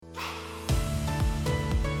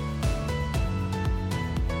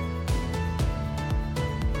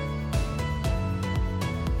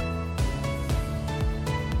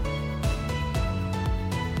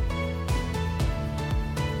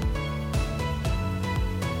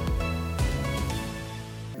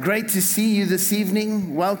Great to see you this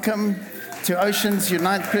evening. Welcome to Oceans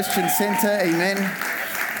Unite Christian Center. Amen.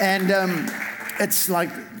 And it's like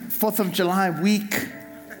 4th of July week,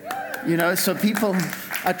 so people,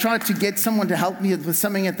 I tried to get someone to help me with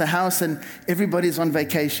something at the house, and everybody's on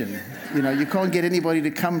vacation. You can't get anybody to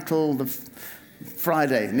come till the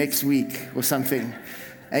Friday next week or something.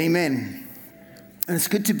 Amen. And it's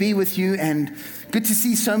good to be with you, and good to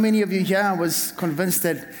see so many of you here. I was convinced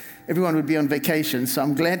that everyone would be on vacation, so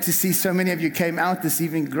I'm glad to see so many of you came out this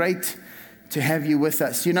evening. Great to have you with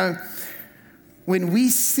us. When we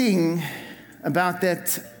sing about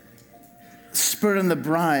that Spirit and the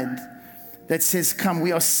bride that says, come,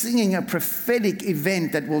 we are singing a prophetic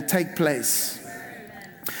event that will take place,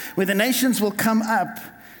 where the nations will come up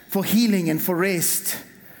for healing and for rest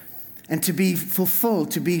and to be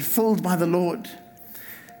fulfilled, to be filled by the Lord.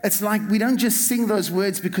 It's like we don't just sing those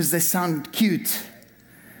words because they sound cute.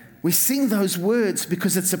 We sing those words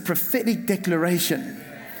because it's a prophetic declaration.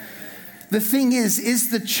 The thing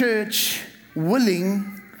is the church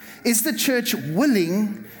willing? Is the church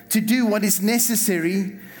willing to do what is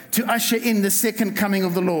necessary to usher in the second coming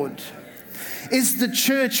of the Lord? Is the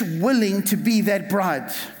church willing to be that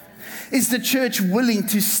bride? Is the church willing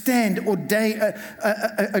to stand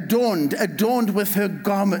adorned with her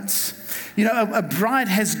garments? A bride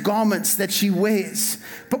has garments that she wears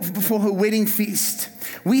before her wedding feast.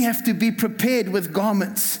 We have to be prepared with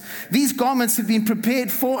garments. These garments have been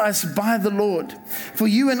prepared for us by the Lord. For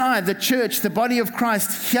you and I, the church, the body of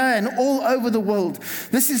Christ, here and all over the world.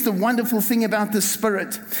 This is the wonderful thing about the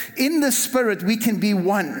Spirit. In the Spirit, we can be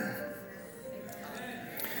one.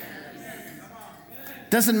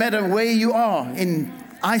 Doesn't matter where you are, in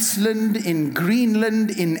Iceland, in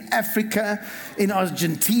Greenland, in Africa, in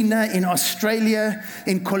Argentina, in Australia,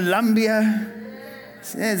 in Colombia.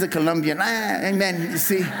 There's a Colombian. Amen. You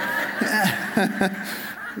see, a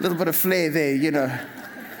little bit of flair there,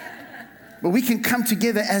 But we can come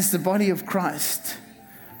together as the body of Christ.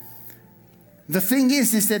 The thing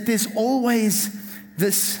is that there's always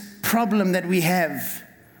this problem that we have.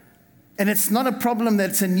 And it's not a problem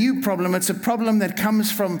that's a new problem. It's a problem that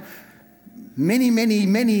comes from many, many,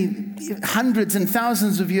 many hundreds and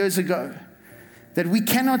thousands of years ago, that we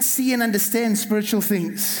cannot see and understand spiritual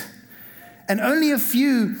things. And only a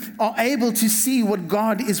few are able to see what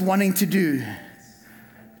God is wanting to do.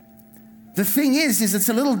 The thing is it's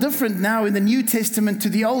a little different now in the New Testament to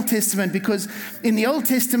the Old Testament, because in the Old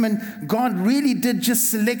Testament, God really did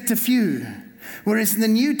just select a few. Whereas in the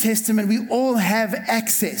New Testament, we all have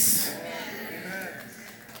access.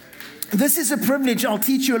 This is a privilege I'll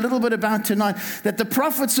teach you a little bit about tonight, that the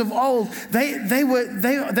prophets of old, they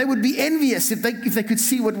would be envious if they could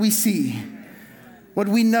see what we see, what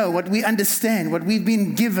we know, what we understand, what we've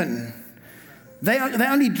been given. They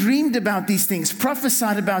only dreamed about these things,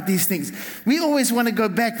 prophesied about these things. We always want to go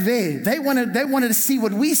back there. They wanted to see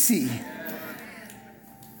what we see.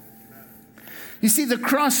 You see, the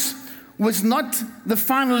cross was not the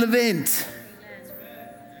final event.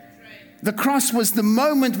 The cross was the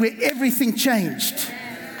moment where everything changed.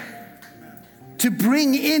 To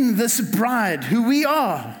bring in this bride, who we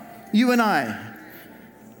are, you and I.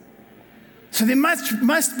 So there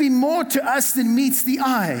must be more to us than meets the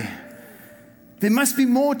eye. There must be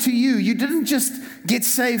more to you. You didn't just get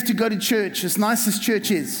saved to go to church, as nice as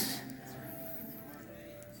church is.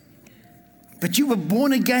 But you were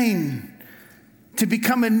born again to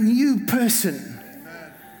become a new person,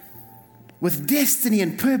 with destiny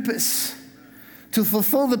and purpose, to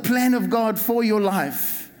fulfill the plan of God for your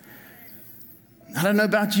life. I don't know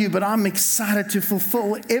about you, but I'm excited to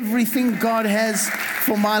fulfill everything God has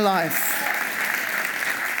for my life.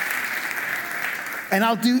 And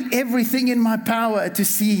I'll do everything in my power to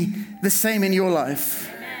see the same in your life.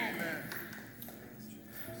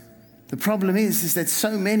 The problem is that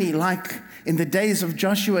so many, like in the days of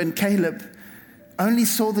Joshua and Caleb, only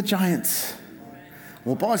saw the giants.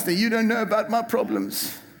 Well, Pastor, you don't know about my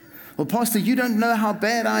problems. Well, Pastor, you don't know how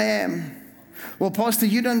bad I am. Well, Pastor,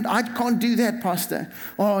 I can't do that, Pastor.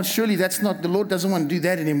 Oh, surely that's not, the Lord doesn't want to do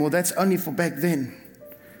that anymore. That's only for back then.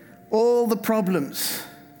 All the problems.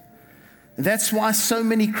 That's why so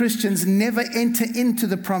many Christians never enter into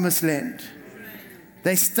the promised land.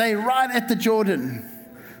 They stay right at the Jordan,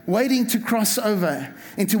 waiting to cross over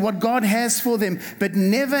into what God has for them, but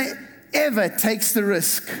never, ever takes the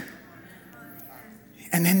risk.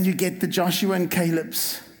 And then you get the Joshua and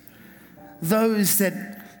Caleb's, those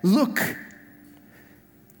that look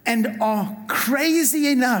and are crazy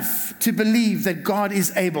enough to believe that God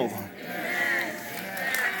is able.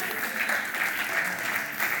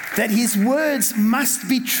 That his words must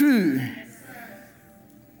be true.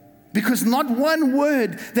 Because not one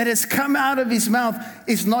word that has come out of his mouth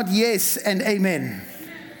is not yes and amen,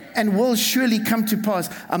 and will surely come to pass.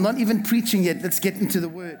 I'm not even preaching yet. Let's get into the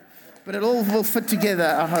word. But it all will fit together,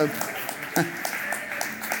 I hope.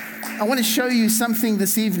 I want to show you something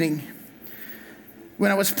this evening. When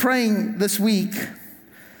I was praying this week,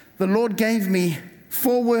 the Lord gave me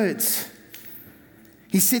 4 words.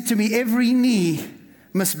 He said to me, every knee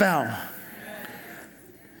must bow.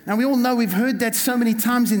 Now, we all know we've heard that so many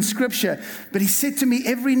times in Scripture, but he said to me,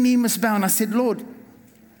 every knee must bow. And I said, Lord,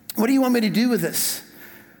 what do you want me to do with this?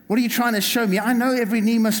 What are you trying to show me? I know every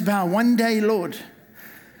knee must bow one day, Lord.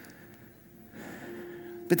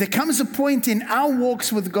 But there comes a point in our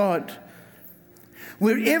walks with God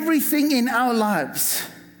where everything in our lives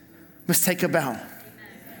must take a bow.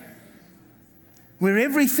 Where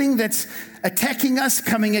everything that's attacking us,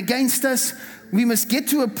 coming against us, we must get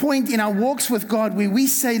to a point in our walks with God where we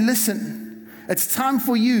say, listen, it's time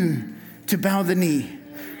for you to bow the knee.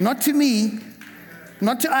 Not to me,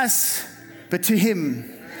 not to us, but to Him.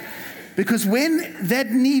 Because when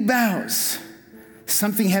that knee bows,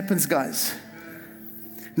 something happens, guys.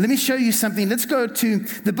 Let me show you something. Let's go to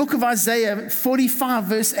the book of Isaiah 45,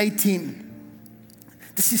 verse 18.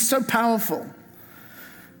 This is so powerful.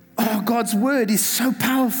 Oh, God's word is so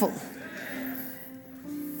powerful.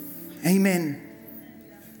 Amen.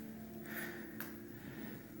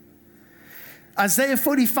 Isaiah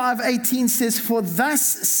 45:18 says, for thus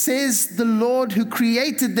says the Lord who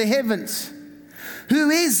created the heavens, who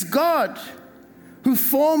is God, who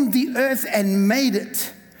formed the earth and made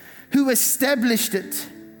it, who established it,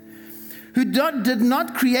 who did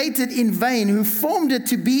not create it in vain, who formed it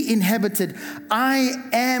to be inhabited. I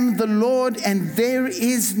am the Lord and there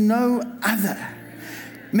is no other.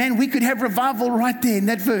 Man, we could have revival right there in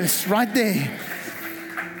that verse, right there.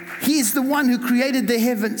 He's the one who created the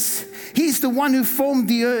heavens. He's the one who formed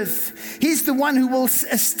the earth. He's the one who will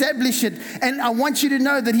establish it. And I want you to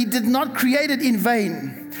know that He did not create it in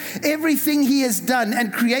vain. Everything He has done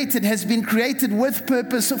and created has been created with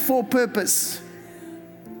purpose, for purpose.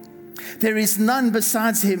 There is none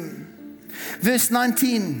besides Him. Verse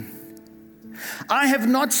 19, I have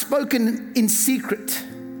not spoken in secret,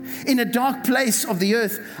 in a dark place of the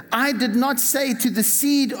earth. I did not say to the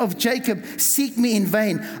seed of Jacob, seek me in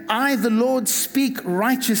vain. I, the Lord, speak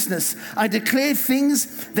righteousness. I declare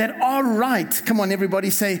things that are right. Come on,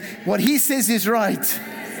 everybody, say, what He says is right.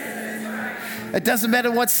 It doesn't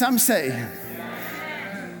matter what some say.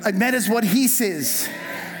 It matters what He says,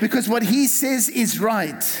 because what He says is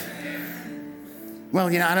right. Well,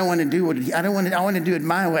 I don't want to do what I want to do it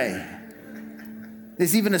my way.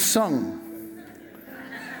 There's even a song.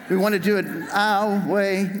 We want to do it our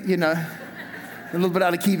way, a little bit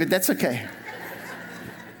out of key, but that's okay.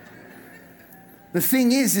 The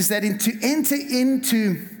thing is that to enter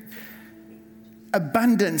into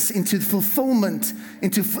abundance, into fulfillment,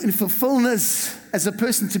 into fullness as a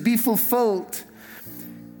person, to be fulfilled,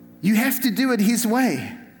 you have to do it His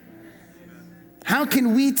way. How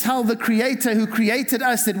can we tell the Creator who created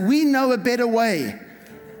us that we know a better way?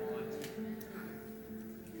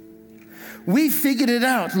 We figured it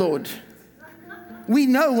out, Lord. We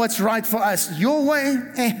know what's right for us. Your way,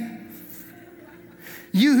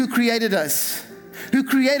 You who created us, who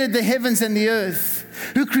created the heavens and the earth,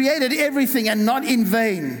 who created everything and not in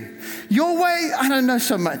vain. Your way, I don't know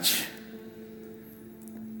so much.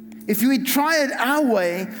 If we try it our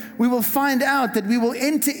way, we will find out that we will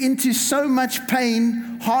enter into so much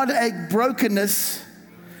pain, heartache, brokenness.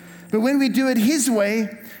 But when we do it His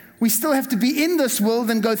way, we still have to be in this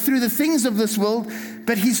world and go through the things of this world,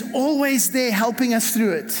 but He's always there helping us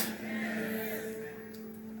through it.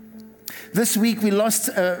 This week we lost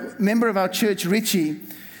a member of our church, Richie,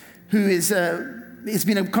 who has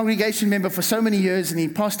been a congregation member for so many years, and he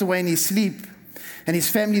passed away in his sleep. And his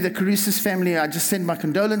family, the Carusis family, I just send my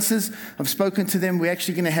condolences. I've spoken to them. We're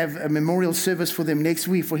actually going to have a memorial service for him next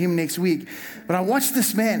week. But I watched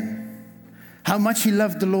this man, how much he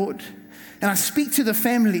loved the Lord. And I speak to the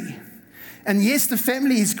family. And yes, the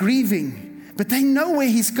family is grieving, but they know where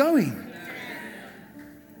he's going.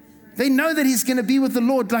 They know that he's going to be with the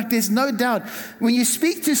Lord, like there's no doubt. When you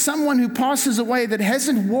speak to someone who passes away that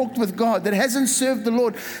hasn't walked with God, that hasn't served the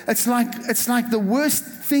Lord, it's like the worst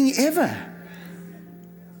thing ever.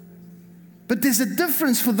 But there's a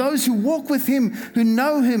difference for those who walk with Him, who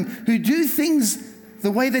know Him, who do things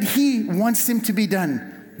the way that He wants them to be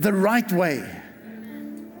done, the right way.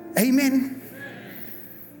 Amen.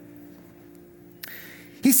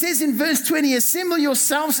 He says in verse 20, assemble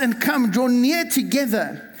yourselves and come, draw near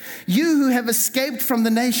together, you who have escaped from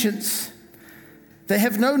the nations. They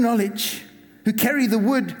have no knowledge, who carry the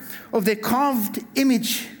wood of their carved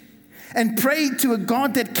image and pray to a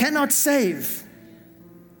God that cannot save.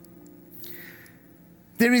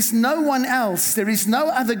 There is no one else. There is no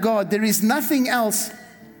other God. There is nothing else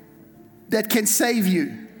that can save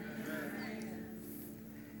you.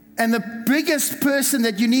 And the biggest person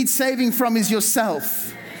that you need saving from is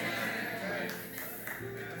yourself.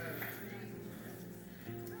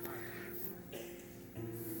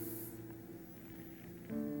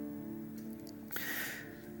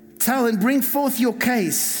 Tell and bring forth your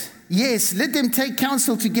case. Yes, let them take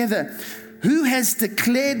counsel together. Who has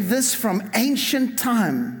declared this from ancient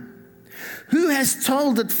time? Who has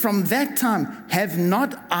told it from that time? Have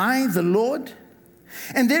not I, the Lord?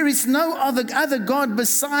 And there is no other God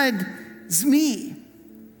besides me,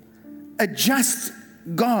 a just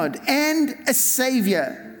God and a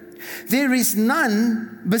Savior. There is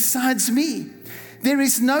none besides me. There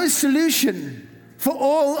is no solution for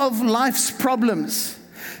all of life's problems.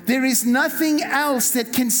 There is nothing else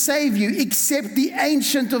that can save you except the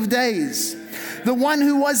Ancient of Days, the one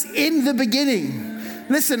who was in the beginning.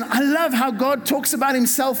 Listen, I love how God talks about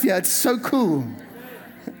himself here. It's so cool.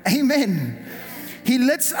 Amen. He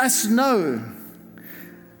lets us know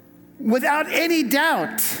without any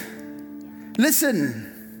doubt.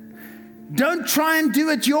 Listen, don't try and do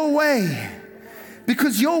it your way,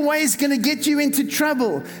 because your way is going to get you into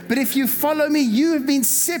trouble. But if you follow me, you have been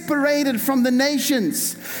separated from the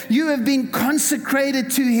nations. You have been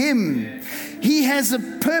consecrated to him. He has a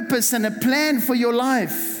purpose and a plan for your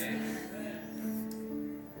life.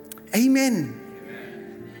 Amen.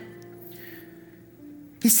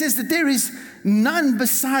 He says that there is none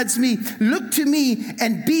besides me. Look to me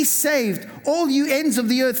and be saved, all you ends of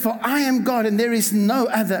the earth, for I am God and there is no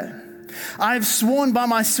other. I have sworn by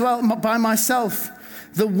myself,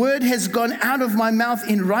 the word has gone out of my mouth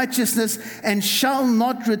in righteousness and shall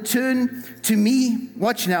not return to me.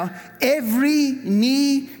 Watch now. Every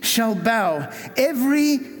knee shall bow,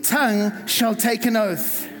 every tongue shall take an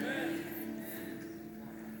oath.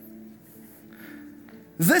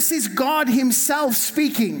 This is God himself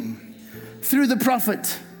speaking through the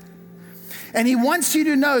prophet. And he wants you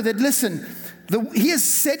to know that, listen, he has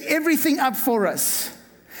set everything up for us.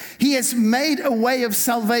 He has made a way of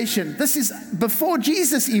salvation. This is before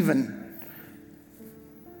Jesus even.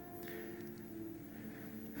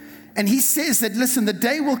 And he says that, listen, the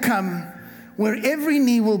day will come where every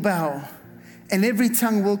knee will bow and every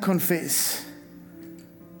tongue will confess.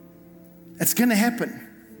 It's going to happen.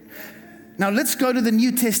 Now let's go to the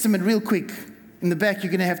New Testament real quick. In the back,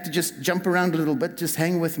 you're going to have to just jump around a little bit. Just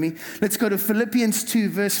hang with me. Let's go to Philippians 2,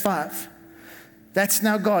 verse 5. That's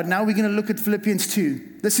now God. Now we're going to look at Philippians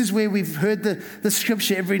 2. This is where we've heard the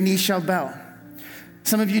scripture, every knee shall bow.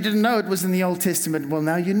 Some of you didn't know it was in the Old Testament. Well,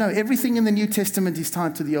 now you know. Everything in the New Testament is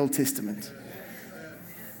tied to the Old Testament.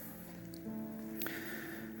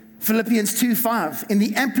 Philippians 2, 5. In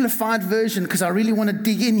the Amplified Version, because I really want to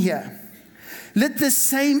dig in here. Let the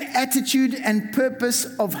same attitude and purpose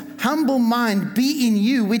of humble mind be in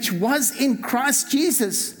you, which was in Christ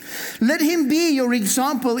Jesus. Let him be your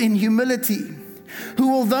example in humility,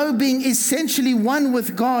 who, although being essentially one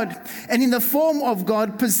with God and in the form of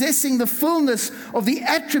God, possessing the fullness of the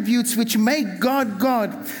attributes which make God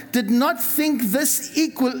God, did not think this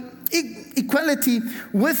equality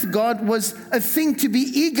with God was a thing to be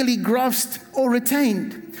eagerly grasped or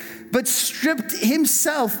retained, but stripped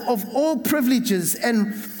himself of all privileges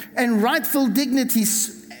and rightful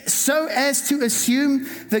dignities so as to assume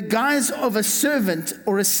the guise of a servant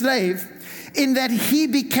or a slave, in that he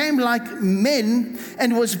became like men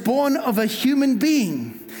and was born of a human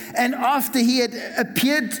being. And after he had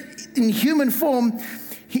appeared in human form,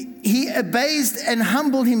 he abased and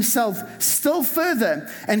humbled himself still further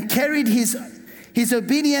and carried his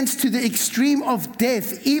obedience to the extreme of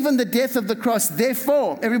death, even the death of the cross.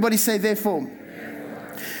 Therefore, everybody say therefore.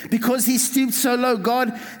 Because he stooped so low, God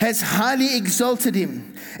has highly exalted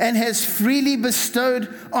him and has freely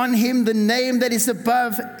bestowed on him the name that is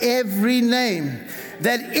above every name,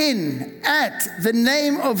 that at the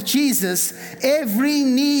name of Jesus, every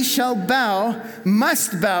knee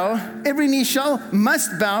must bow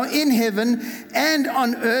in heaven and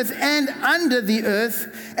on earth and under the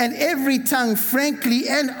earth, and every tongue frankly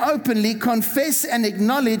and openly confess and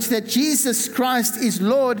acknowledge that Jesus Christ is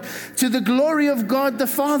Lord, to the glory of God the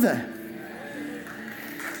Father.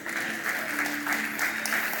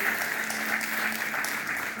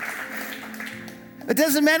 It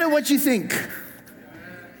doesn't matter what you think.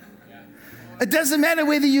 It doesn't matter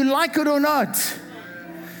whether you like it or not.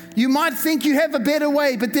 You might think you have a better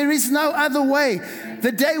way, but there is no other way.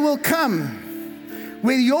 The day will come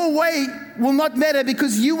where your way will not matter,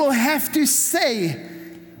 because you will have to say,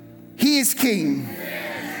 He is King.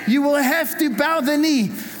 You will have to bow the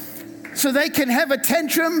knee. So they can have a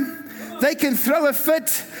tantrum, they can throw a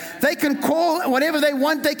fit, they can call whatever they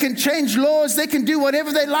want, they can change laws, they can do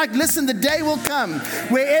whatever they like. Listen, the day will come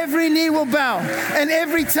where every knee will bow and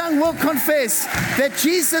every tongue will confess that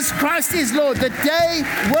Jesus Christ is Lord. The day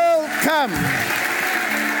will come.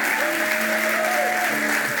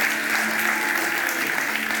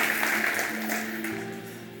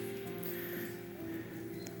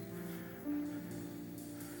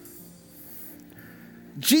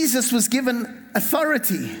 Jesus was given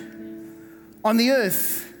authority on the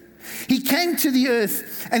earth. He came to the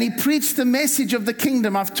earth and he preached the message of the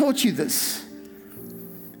kingdom. I've taught you this.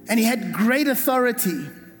 And he had great authority.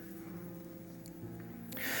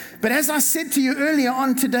 But as I said to you earlier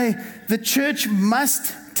on today, the church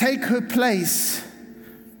must take her place.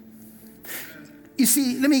 You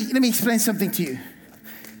see, let me explain something to you.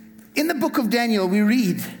 In the book of Daniel, we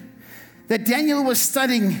read that Daniel was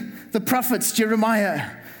studying the prophets, Jeremiah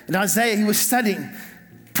and Isaiah. He was studying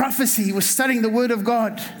prophecy. He was studying the word of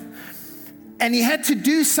God. And he had to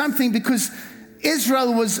do something because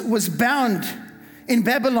Israel was bound in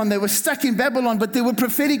Babylon. They were stuck in Babylon, but there were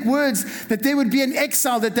prophetic words that they would be in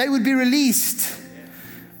exile, that they would be released.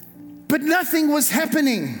 But nothing was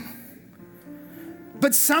happening.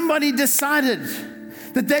 But somebody decided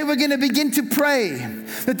that they were going to begin to pray,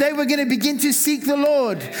 that they were going to begin to seek the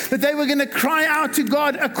Lord, that they were going to cry out to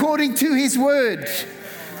God according to his word,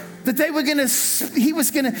 that they were going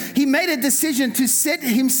to, he made a decision to set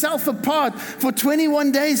himself apart for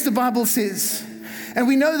 21 days, the Bible says. And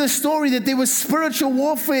we know the story that there was spiritual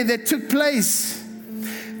warfare that took place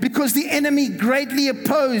because the enemy greatly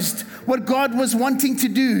opposed what God was wanting to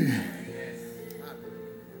do.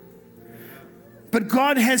 But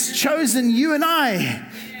God has chosen you and I,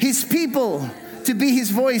 his people, to be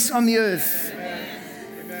his voice on the earth.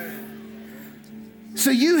 So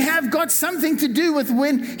you have got something to do with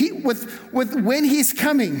when he's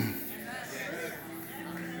coming.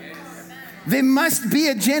 There must be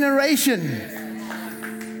a generation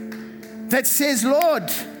that says,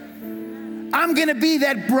 Lord, I'm going to be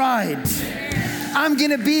that bride. I'm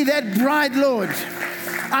going to be that bride, Lord.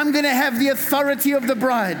 I'm going to have the authority of the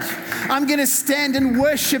bride. I'm going to stand and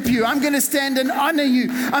worship you. I'm going to stand and honor you.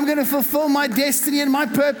 I'm going to fulfill my destiny and my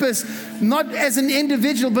purpose, not as an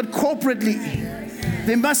individual, but corporately.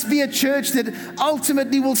 There must be a church that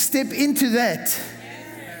ultimately will step into that.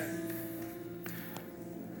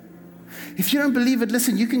 If you don't believe it,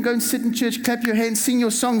 listen, you can go and sit in church, clap your hands, sing your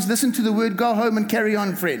songs, listen to the word, go home and carry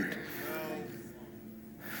on, friend.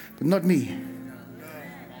 But not me.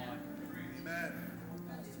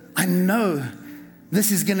 I know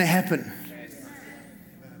this is going to happen.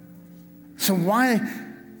 So why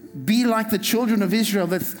be like the children of Israel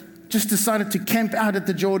that just decided to camp out at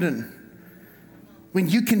the Jordan when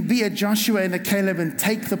you can be a Joshua and a Caleb and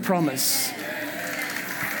take the promise?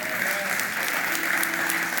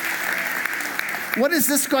 What has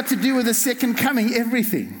this got to do with the second coming?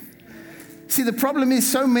 Everything. See, the problem is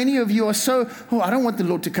so many of you are I don't want the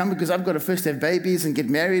Lord to come because I've got to first have babies and get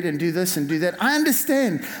married and do this and do that. I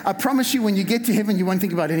understand. I promise you, when you get to heaven, you won't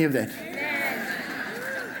think about any of that.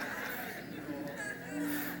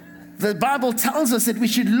 The Bible tells us that we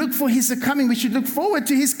should look for his coming. We should look forward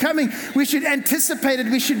to his coming. We should anticipate it.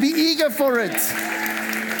 We should be eager for it.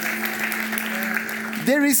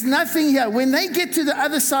 There is nothing here. When they get to the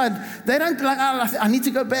other side, they don't like, oh, I need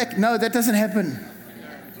to go back. No, that doesn't happen.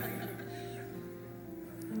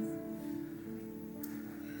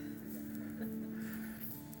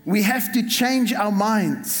 We have to change our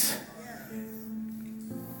minds.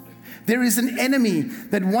 There is an enemy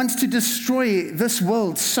that wants to destroy this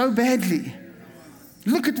world so badly.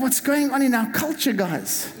 Look at what's going on in our culture,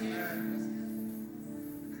 guys.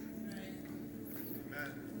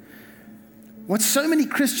 What so many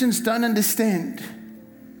Christians don't understand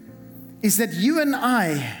is that you and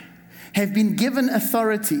I have been given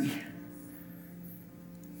authority.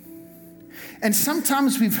 And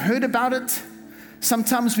sometimes we've heard about it.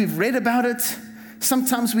 Sometimes we've read about it.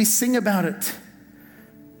 Sometimes we sing about it.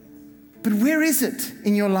 But where is it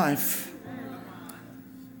in your life?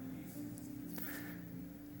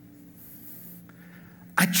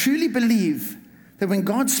 I truly believe that when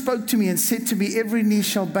God spoke to me and said to me, every knee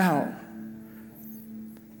shall bow,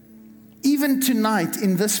 even tonight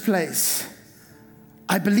in this place,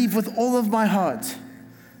 I believe with all of my heart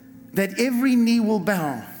that every knee will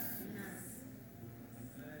bow.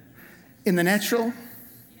 In the natural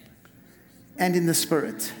and in the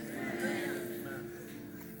spirit.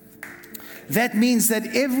 That means that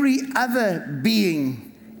every other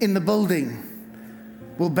being in the building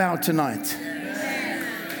will bow tonight.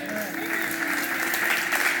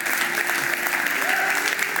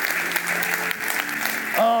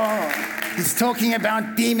 He's talking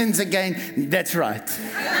about demons again. That's right.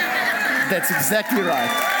 That's exactly right.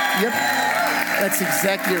 Yep. That's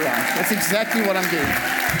exactly right. That's exactly what I'm doing.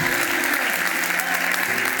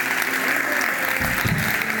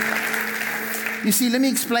 You see, let me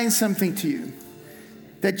explain something to you.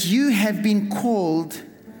 That you have been called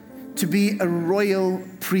to be a royal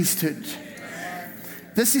priesthood.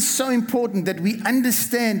 This is so important that we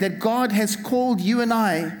understand that God has called you and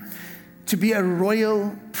I to be a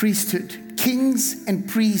royal priesthood, kings and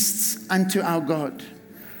priests unto our God.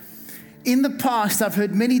 In the past, I've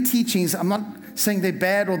heard many teachings. I'm not saying they're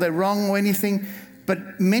bad or they're wrong or anything,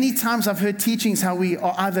 but many times I've heard teachings how we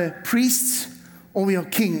are either priests or we are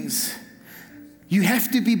kings. You have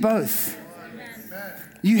to be both.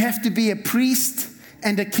 You have to be a priest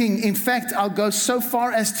and a king. In fact, I'll go so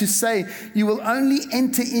far as to say you will only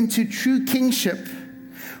enter into true kingship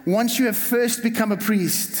once you have first become a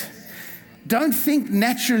priest. Don't think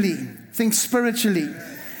naturally, think spiritually.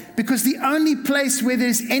 Because the only place where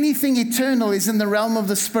there's anything eternal is in the realm of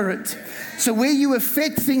the spirit. So where you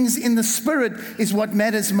affect things in the spirit is what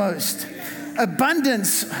matters most.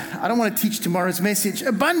 Abundance, I don't want to teach tomorrow's message.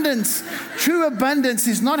 Abundance, true abundance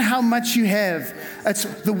is not how much you have. It's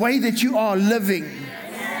the way that you are living.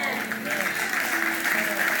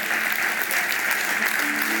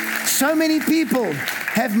 So many people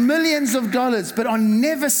have millions of dollars but are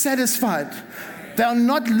never satisfied. They are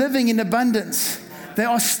not living in abundance. They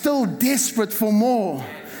are still desperate for more.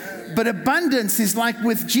 But abundance is like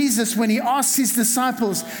with Jesus when he asked his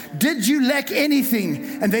disciples, did you lack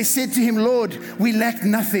anything? And they said to him, Lord, we lack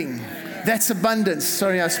nothing. That's abundance.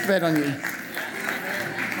 Sorry, I spat on you.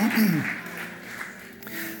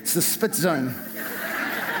 It's the spit zone.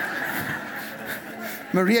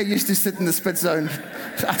 Maria used to sit in the spit zone.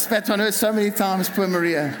 I spat on her so many times, poor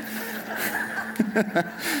Maria.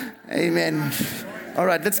 Amen. All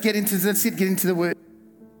right, let's get into the word.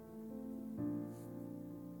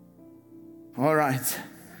 All right.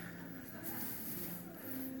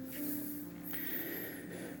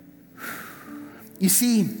 You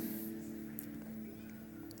see,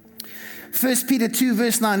 1 Peter 2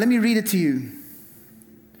 verse 9, let me read it to you.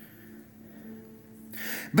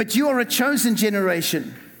 But you are a chosen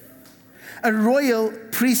generation, a royal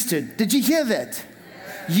priesthood. Did you hear that?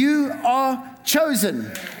 You are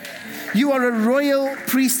chosen. You are a royal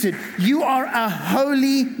priesthood. You are a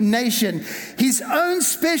holy nation, his own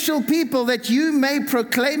special people, that you may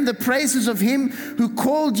proclaim the praises of him who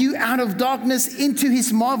called you out of darkness into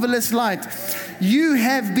his marvelous light. You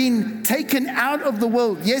have been taken out of the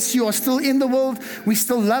world. Yes, you are still in the world. We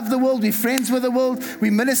still love the world. We're friends with the world. We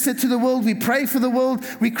minister to the world. We pray for the world.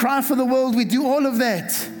 We cry for the world. We do all of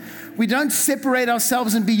that. We don't separate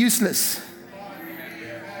ourselves and be useless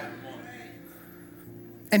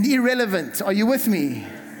and irrelevant. Are you with me?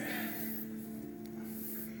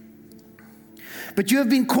 But you have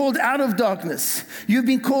been called out of darkness. You have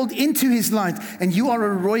been called into his light, and you are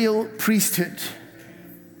a royal priesthood.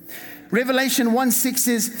 Revelation 1:6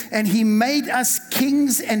 says, and he made us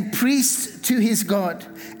kings and priests to his God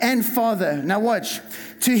and Father. Now watch.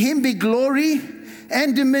 To him be glory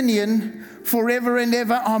and dominion forever and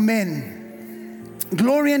ever. Amen.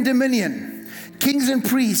 Glory and dominion, kings and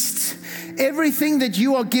priests. Everything that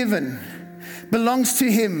you are given belongs to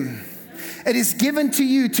him. It is given to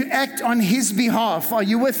you to act on his behalf. Are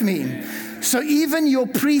you with me? So even your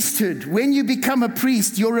priesthood, when you become a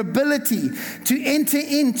priest, your ability to enter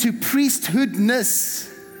into priesthoodness,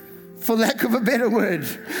 for lack of a better word,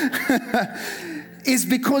 is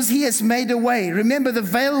because he has made a way. Remember, the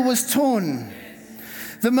veil was torn.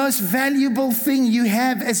 The most valuable thing you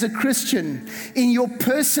have as a Christian in your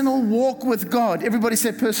personal walk with God, everybody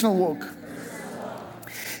say personal walk,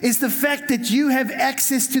 is the fact that you have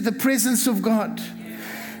access to the presence of God.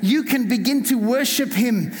 You can begin to worship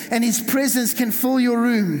him and his presence can fill your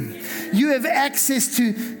room. You have access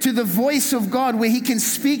to the voice of God where he can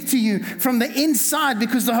speak to you from the inside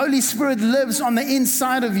because the Holy Spirit lives on the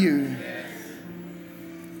inside of you.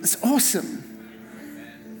 It's awesome.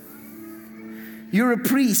 You're a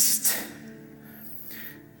priest.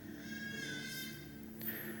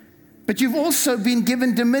 But you've also been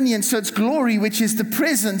given dominion. So it's glory, which is the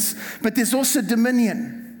presence, but there's also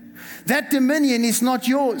dominion. That dominion is not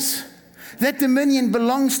yours. That dominion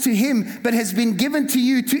belongs to him, but has been given to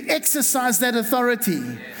you to exercise that authority.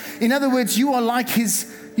 In other words, you are like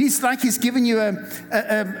he's like he's given you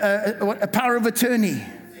a power of attorney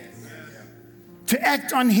to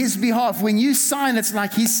act on his behalf. When you sign, it's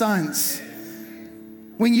like he signs.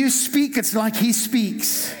 When you speak, it's like he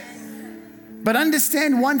speaks. But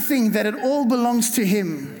understand one thing, that it all belongs to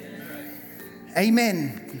him.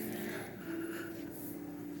 Amen.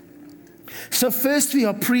 So first we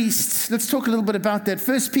are priests. Let's talk a little bit about that.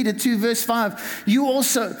 1 Peter 2 verse 5. You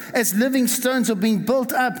also, as living stones, are being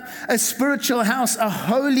built up a spiritual house, a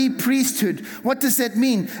holy priesthood. What does that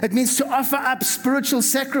mean? It means to offer up spiritual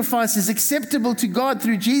sacrifices acceptable to God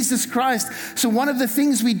through Jesus Christ. So one of the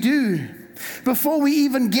things we do before we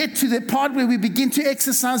even get to the part where we begin to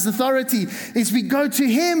exercise authority is we go to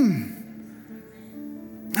Him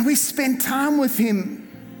and we spend time with Him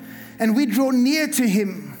and we draw near to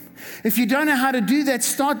Him. If you don't know how to do that,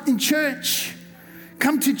 start in church.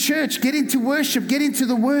 Come to church, get into worship, get into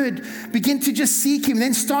the Word, begin to just seek Him,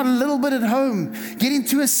 then start a little bit at home. Get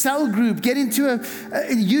into a cell group, get into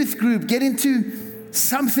a youth group, get into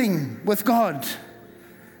something with God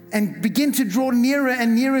and begin to draw nearer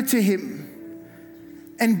and nearer to Him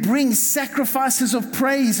and bring sacrifices of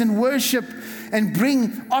praise and worship and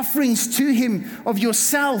bring offerings to Him of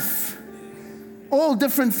yourself. All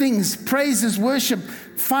different things, praises, worship,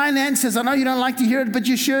 finances. I know you don't like to hear it, but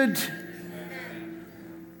you should.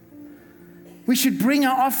 We should bring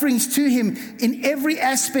our offerings to Him in every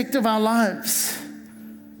aspect of our lives.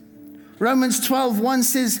 Romans 12:1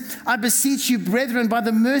 says, I beseech you, brethren, by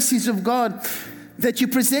the mercies of God, that you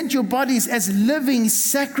present your bodies as living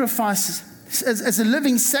sacrifices, as a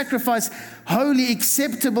living sacrifice, holy,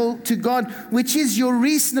 acceptable to God, which is your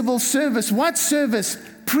reasonable service. What service?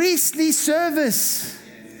 Priestly service.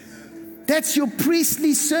 That's your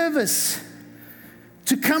priestly service.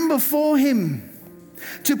 To come before Him,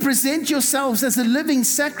 to present yourselves as a living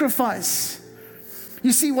sacrifice.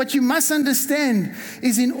 You see, what you must understand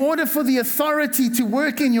is in order for the authority to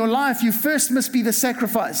work in your life, you first must be the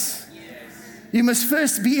sacrifice. You must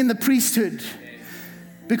first be in the priesthood.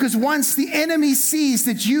 Because once the enemy sees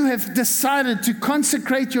that you have decided to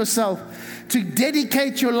consecrate yourself, to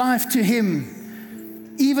dedicate your life to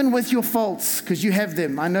Him, even with your faults, because you have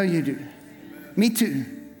them, I know you do. Me too.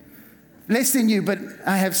 Less than you, but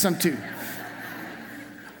I have some too.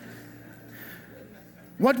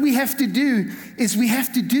 What we have to do is we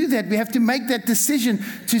have to do that. We have to make that decision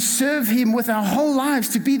to serve Him with our whole lives,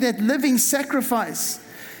 to be that living sacrifice.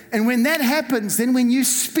 And when that happens, then when you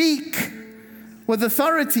speak with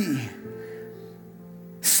authority,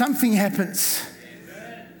 something happens.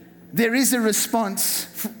 There is a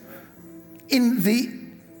response in the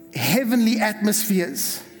heavenly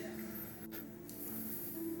atmospheres.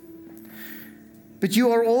 But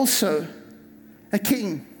you are also a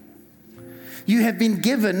king. You have been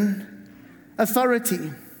given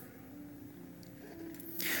authority.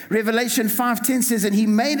 Revelation 5:10 says, and He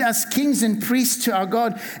made us kings and priests to our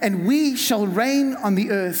God, and we shall reign on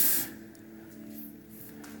the earth.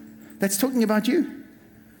 That's talking about you.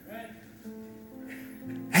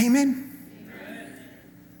 Amen.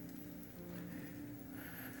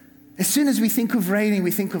 As soon as we think of reigning,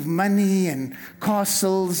 we think of money and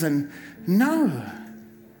castles and no.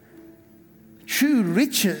 True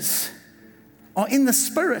riches are in the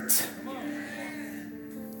Spirit.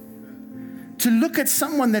 To look at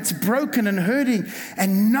someone that's broken and hurting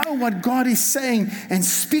and know what God is saying and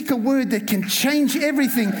speak a word that can change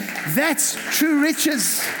everything, that's true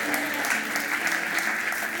riches.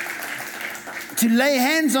 To lay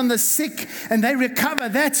hands on the sick and they recover,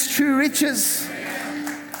 that's true riches.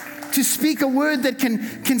 To speak a word that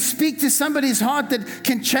can speak to somebody's heart that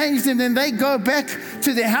can change them, then they go back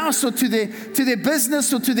to their house or to their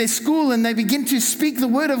business or to their school and they begin to speak the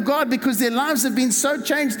word of God because their lives have been so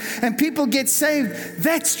changed and people get saved.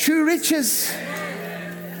 That's true riches.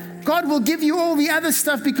 God will give you all the other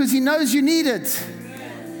stuff because He knows you need it.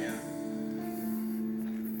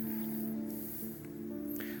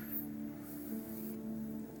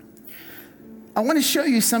 I want to show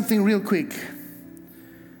you something real quick.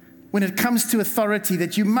 When it comes to authority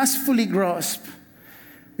that you must fully grasp.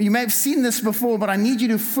 You may have seen this before, but I need you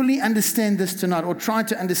to fully understand this tonight, or try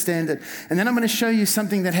to understand it. And then I'm going to show you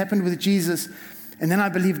something that happened with Jesus, and then I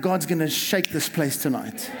believe God's going to shake this place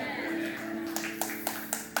tonight.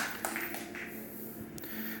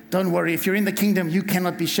 Don't worry, if you're in the kingdom, you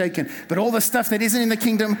cannot be shaken. But all the stuff that isn't in the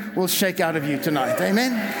kingdom will shake out of you tonight.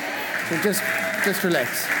 Amen? So just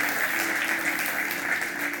relax.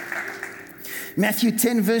 Matthew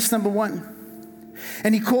 10, verse number 1.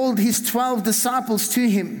 And He called His 12 disciples to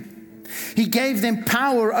Him. He gave them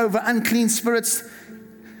power over unclean spirits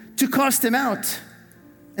to cast them out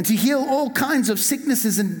and to heal all kinds of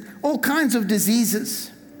sicknesses and all kinds of diseases.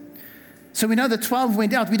 So we know the 12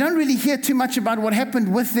 went out. We don't really hear too much about what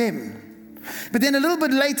happened with them. But then a little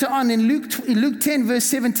bit later on in Luke 10, verse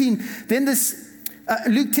 17, then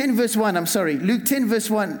Luke 10, verse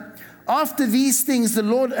 1. After these things, the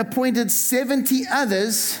Lord appointed 70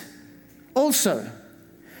 others also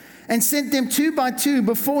and sent them 2 by 2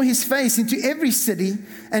 before his face into every city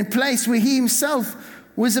and place where he himself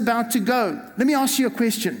was about to go. Let me ask you a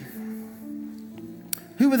question.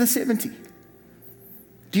 Who were the 70?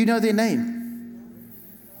 Do you know their name?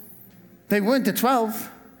 They weren't the 12,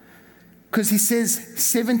 because he says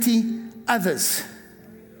 70 others.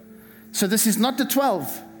 So this is not the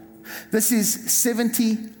 12. This is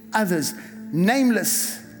 70 others.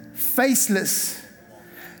 Nameless, faceless.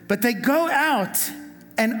 But they go out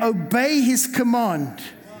and obey his command.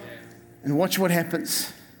 And watch what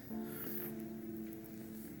happens.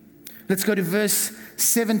 Let's go to verse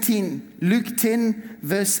 17. Luke 10,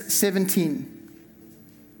 verse 17.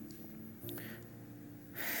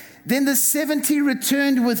 Then the 70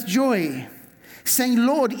 returned with joy, saying,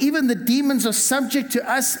 Lord, even the demons are subject to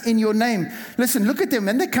us in your name. Listen, look at them.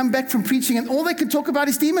 And they come back from preaching, and all they can talk about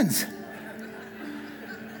is demons.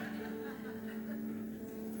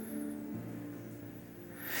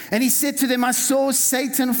 And he said to them, I saw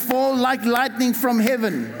Satan fall like lightning from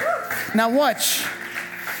heaven. Now watch.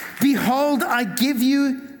 Behold, I give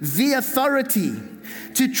you the authority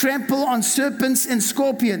to trample on serpents and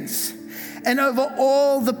scorpions, and over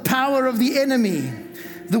all the power of the enemy.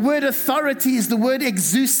 The word authority is the word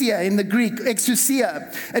exousia in the Greek,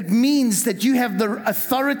 exousia. It means that you have the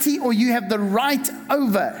authority or you have the right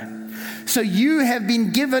over. So you have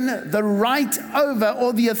been given the right over,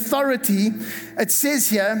 or the authority, it says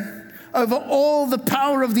here, over all the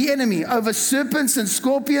power of the enemy, over serpents and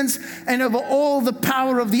scorpions, and over all the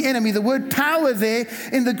power of the enemy. The word power there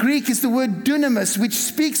in the Greek is the word dunamis, which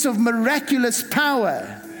speaks of miraculous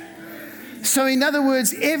power. So in other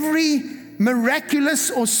words, every miraculous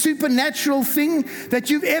or supernatural thing that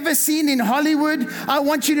you've ever seen in Hollywood, I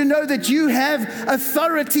want you to know that you have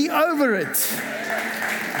authority over it.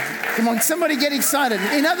 Come on, somebody get excited.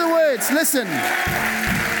 In other words, listen.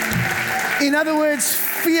 In other words,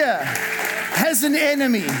 fear has an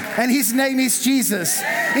enemy, and his name is Jesus.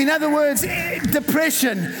 In other words,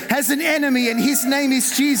 depression has an enemy, and his name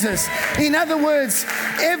is Jesus. In other words,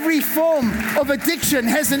 every form of addiction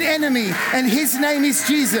has an enemy, and his name is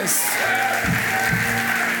Jesus.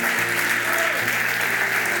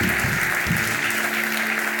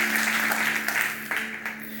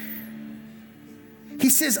 He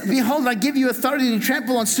says, behold, I give you authority to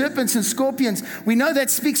trample on serpents and scorpions. We know that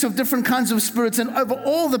speaks of different kinds of spirits, and over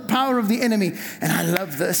all the power of the enemy. And I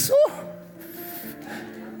love this. Ooh.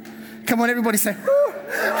 Come on, everybody say, ooh.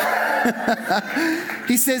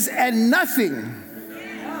 He says, and nothing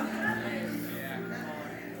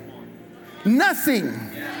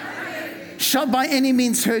shall by any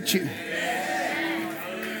means hurt you.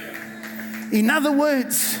 In other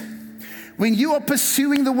words, when you are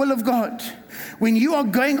pursuing the will of God, when you are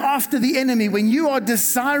going after the enemy, when you are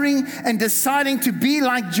desiring and deciding to be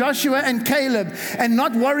like Joshua and Caleb and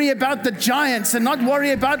not worry about the giants and not worry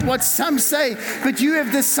about what some say, but you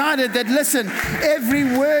have decided that, listen, every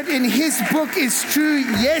word in his book is true,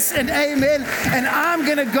 yes and amen, and I'm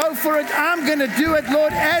going to go for it. I'm going to do it,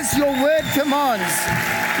 Lord, as your word commands.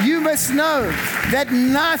 You must know that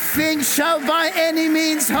nothing shall by any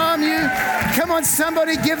means harm you. Come on,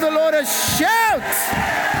 somebody give the Lord a shout.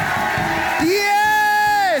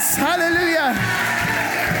 Yes! Hallelujah!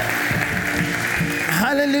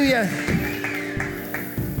 Hallelujah!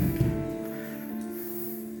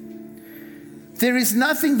 There is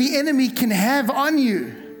nothing the enemy can have on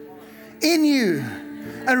you, in you,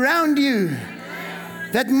 around you,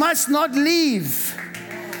 that must not leave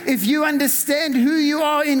if you understand who you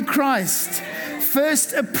are in Christ.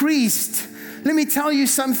 First, a priest. Let me tell you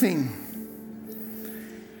something.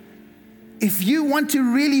 If you want to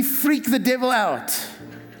really freak the devil out,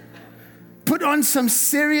 put on some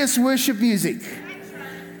serious worship music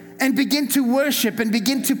and begin to worship and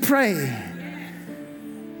begin to pray.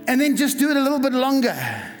 And then just do it a little bit longer.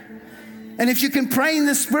 And if you can pray in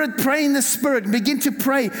the Spirit, pray in the Spirit. Begin to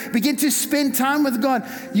pray. Begin to spend time with God.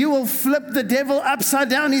 You will flip the devil upside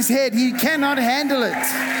down his head. He cannot handle it.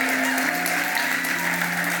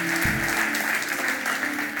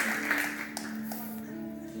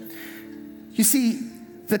 You see,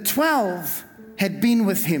 the 12 had been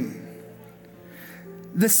with him.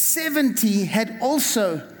 The 70 had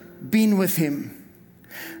also been with him.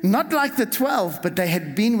 Not like the 12, but they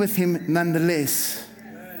had been with him nonetheless.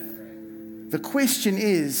 The question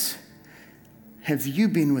is, have you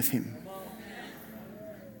been with him?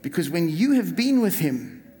 Because when you have been with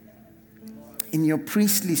him in your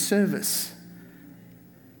priestly service,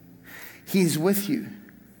 he is with you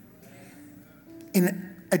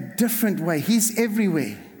in a different way. He's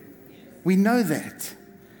everywhere. We know that.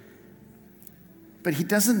 But he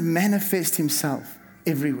doesn't manifest himself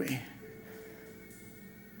everywhere.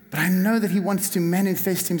 But I know that He wants to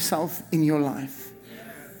manifest Himself in your life.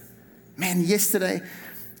 Man, yesterday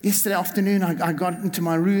afternoon, I got into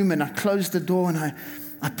my room and I closed the door and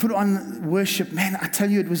I put on worship. Man, I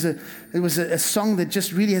tell you, it was a song that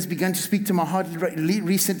just really has begun to speak to my heart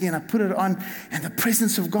recently, and I put it on, and the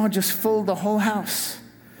presence of God just filled the whole house.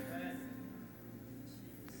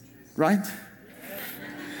 Right?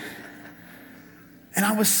 And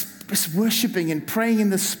I was just worshiping and praying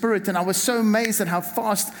in the Spirit, and I was so amazed at how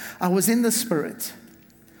fast I was in the Spirit.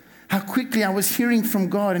 How quickly I was hearing from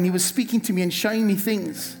God, and He was speaking to me and showing me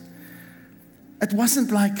things. It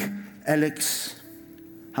wasn't like, Alex,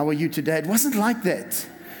 how are you today? It wasn't like that.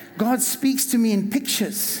 God speaks to me in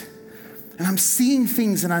pictures, and I'm seeing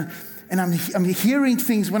things, and I'm hearing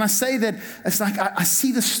things. When I say that, it's like I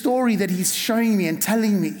see the story that He's showing me and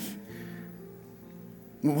telling me.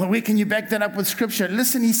 Well, where can you back that up with Scripture?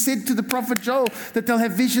 Listen, He said to the prophet Joel that they'll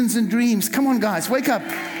have visions and dreams. Come on, guys, wake up.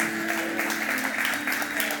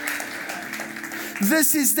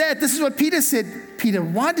 This is that. This is what Peter said. Peter,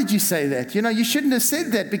 why did you say that? You know, you shouldn't have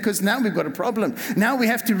said that, because now we've got a problem. Now we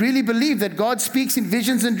have to really believe that God speaks in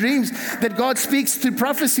visions and dreams, that God speaks through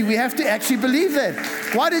prophecy. We have to actually believe that.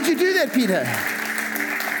 Why did you do that, Peter?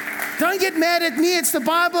 Don't get mad at me. It's the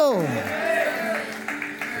Bible.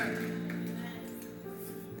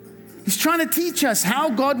 He's trying to teach us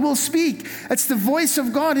how God will speak. It's the voice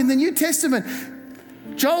of God in the New Testament.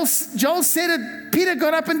 Joel said it. Peter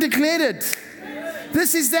got up and declared it.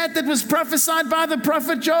 This is that was prophesied by the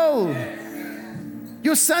prophet Joel.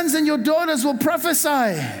 Your sons and your daughters will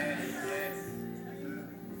prophesy.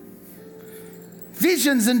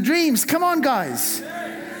 Visions and dreams. Come on, guys.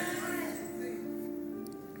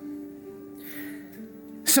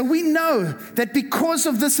 So we know that because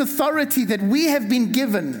of this authority that we have been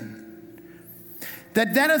given,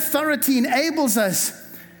 that authority enables us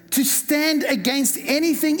to stand against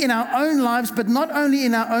anything in our own lives, but not only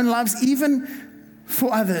in our own lives, even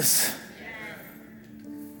for others.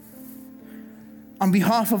 On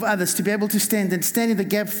behalf of others, to be able to stand in the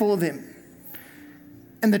gap for them.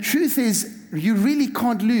 And the truth is, you really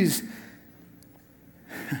can't lose.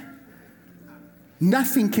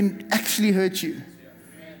 Nothing can actually hurt you.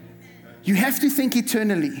 You have to think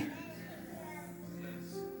eternally.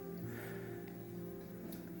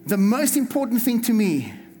 The most important thing to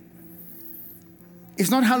me is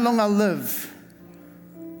not how long I'll live,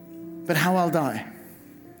 but how I'll die.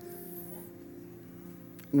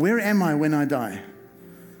 Where am I when I die?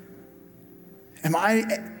 Am I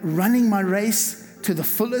running my race to the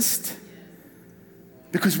fullest?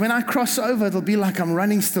 Because when I cross over, it'll be like I'm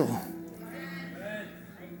running still.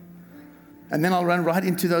 And then I'll run right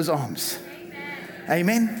into those arms.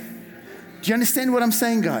 Amen? Do you understand what I'm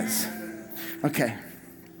saying, guys? Okay.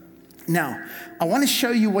 Now, I want to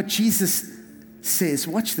show you what Jesus says.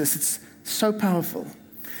 Watch this. It's so powerful.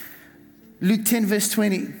 Luke 10, verse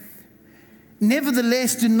 20.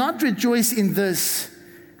 Nevertheless, do not rejoice in this,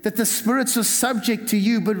 that the spirits are subject to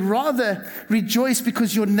you, but rather rejoice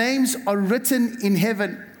because your names are written in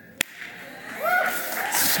heaven.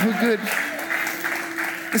 So good.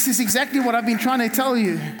 This is exactly what I've been trying to tell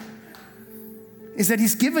you, is that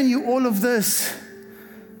He's given you all of this,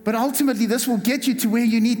 but ultimately this will get you to where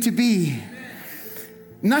you need to be.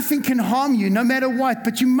 Nothing can harm you, no matter what,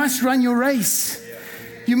 but you must run your race.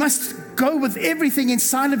 You must go with everything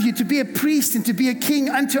inside of you to be a priest and to be a king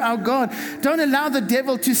unto our God. Don't allow the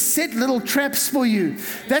devil to set little traps for you.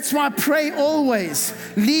 That's why I pray always,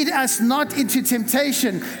 lead us not into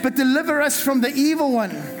temptation, but deliver us from the evil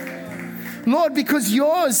one. Lord, because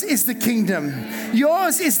yours is the kingdom,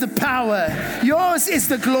 yours is the power, yours is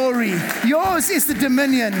the glory, yours is the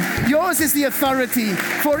dominion, yours is the authority,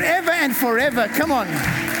 forever and forever. Come on.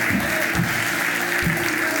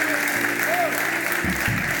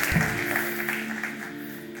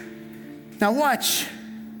 Now watch.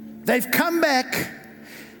 They've come back.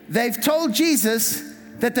 They've told Jesus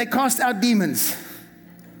that they cast out demons.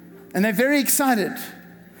 And they're very excited.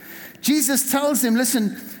 Jesus tells them,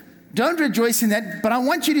 listen, don't rejoice in that, but I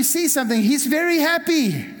want you to see something. He's very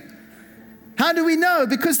happy. How do we know?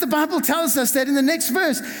 Because the Bible tells us that in the next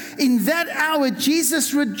verse, in that hour,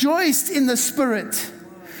 Jesus rejoiced in the Spirit.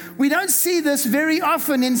 We don't see this very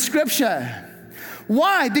often in Scripture.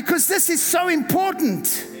 Why? Because this is so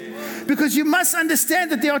important. Because you must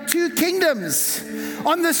understand that there are two kingdoms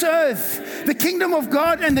on this earth, the kingdom of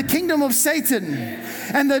God and the kingdom of Satan.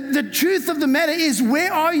 And the truth of the matter is,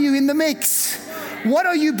 where are you in the mix? What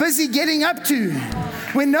are you busy getting up to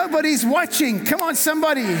when nobody's watching? Come on,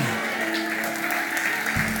 somebody.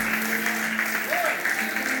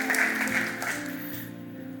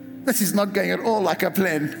 This is not going at all like I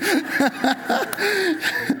planned.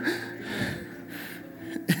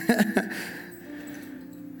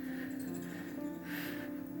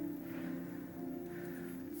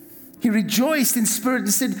 He rejoiced in spirit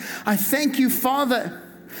and said, I thank you, Father,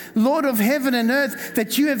 Lord of heaven and earth,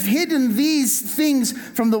 that you have hidden these things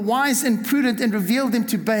from the wise and prudent and revealed them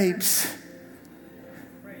to babes.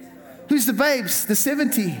 Who's the babes? The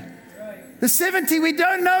 70. The 70, we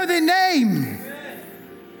don't know their name.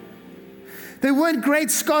 They weren't great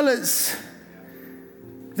scholars.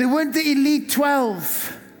 They weren't the elite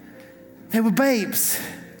 12. They were babes.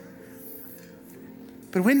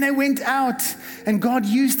 But when they went out and God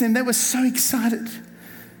used them, they were so excited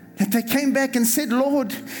that they came back and said,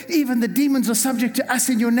 Lord, even the demons are subject to us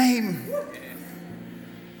in your name.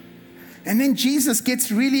 And then Jesus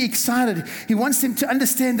gets really excited. He wants them to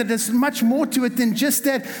understand that there's much more to it than just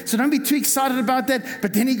that. So don't be too excited about that.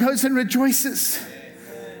 But then he goes and rejoices.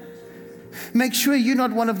 Make sure you're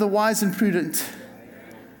not one of the wise and prudent.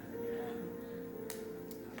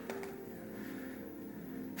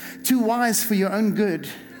 Too wise for your own good.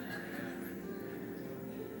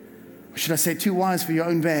 Or should I say too wise for your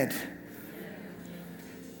own bad?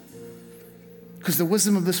 Because the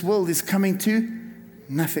wisdom of this world is coming to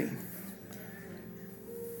nothing.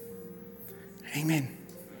 Amen.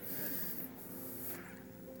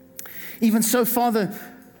 Even so, Father,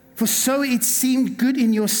 for so it seemed good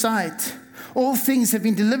in your sight. All things have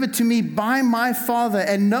been delivered to me by my Father,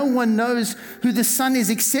 and no one knows who the Son is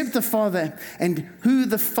except the Father, and who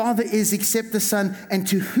the Father is except the Son, and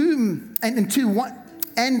the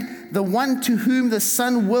one to whom the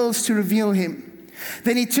Son wills to reveal him.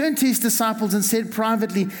 Then he turned to his disciples and said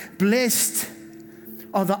privately, blessed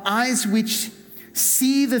are the eyes which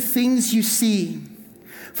see the things you see.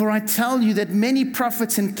 For I tell you that many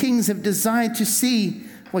prophets and kings have desired to see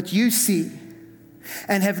what you see,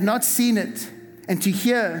 and have not seen it, and to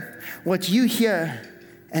hear what you hear,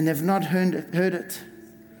 and have not heard it.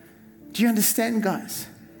 Do you understand, guys?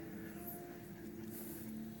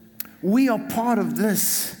 We are part of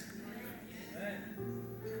this.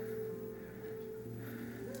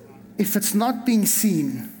 If it's not being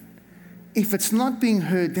seen, if it's not being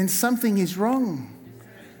heard, then something is wrong.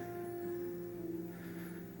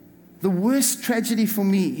 The worst tragedy for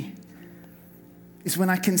me is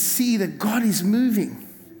when I can see that God is moving,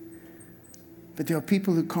 but there are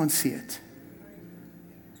people who can't see it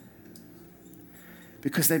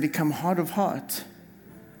because they become hard of heart,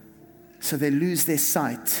 so they lose their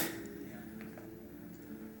sight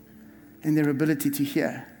and their ability to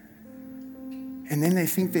hear. And then they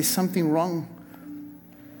think there's something wrong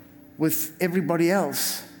with everybody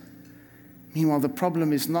else. Meanwhile, the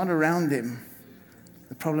problem is not around them.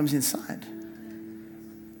 The problem's inside.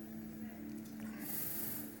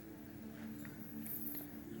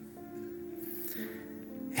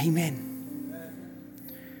 Amen.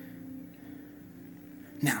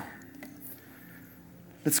 Now,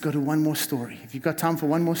 let's go to one more story. Have you got time for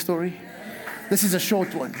one more story? This is a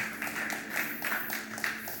short one.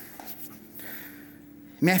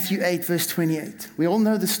 Matthew 8, verse 28. We all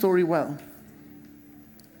know the story well.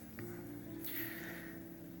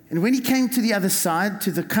 And when he came to the other side,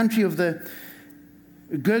 to the country of the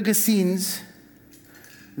Gergesenes,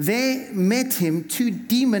 there met him 2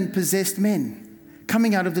 demon-possessed men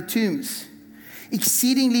coming out of the tombs,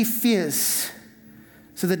 exceedingly fierce,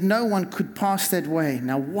 so that no one could pass that way.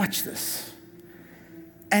 Now watch this.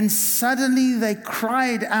 And suddenly they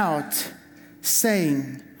cried out,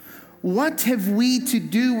 saying, what have we to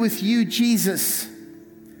do with you, Jesus,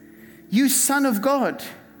 you Son of God?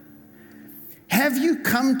 Have you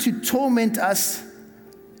come to torment us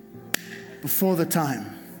before the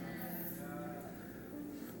time?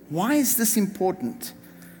 Why is this important?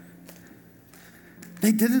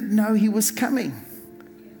 They didn't know he was coming.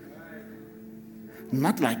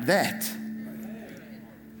 Not like that.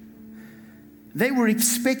 They were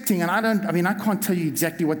expecting, and I can't tell you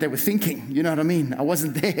exactly what they were thinking. You know what I mean? I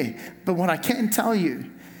wasn't there. But what I can tell you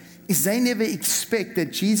is they never expect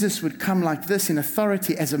that Jesus would come like this in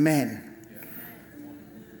authority as a man.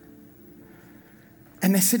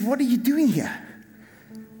 And they said, what are you doing here?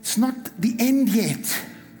 It's not the end yet.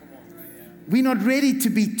 We're not ready to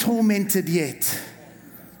be tormented yet.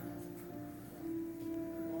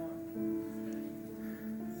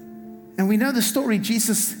 And we know the story.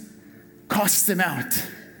 Jesus casts them out.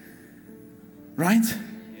 Right?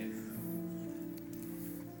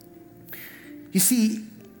 You see,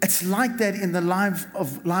 it's like that in the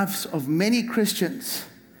lives of many Christians,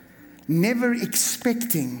 never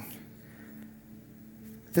expecting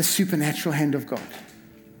the supernatural hand of God.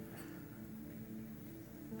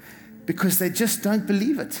 Because they just don't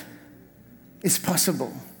believe it. is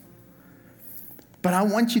possible. But I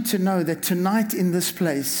want you to know that tonight in this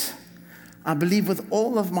place, I believe with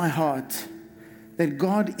all of my heart that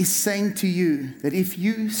God is saying to you that if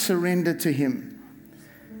you surrender to Him,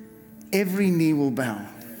 every knee will bow.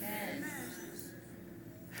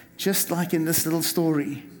 Just like in this little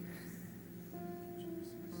story.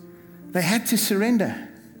 They had to surrender.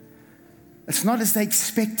 It's not as they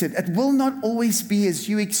expected. It will not always be as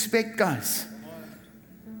you expect, guys.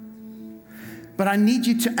 But I need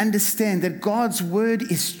you to understand that God's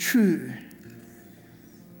word is true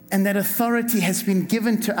and that authority has been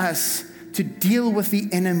given to us to deal with the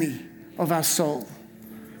enemy of our soul.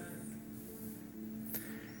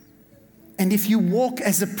 And if you walk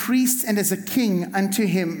as a priest and as a king unto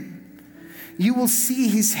Him, you will see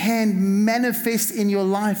His hand manifest in your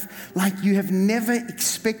life like you have never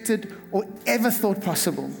expected or ever thought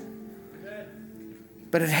possible.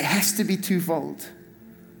 But it has to be twofold.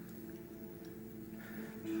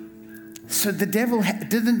 So the devil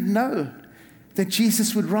didn't know that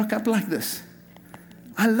Jesus would rock up like this.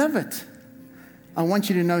 I love it. I want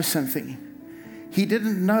you to know something. He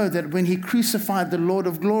didn't know that when He crucified the Lord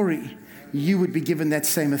of glory, you would be given that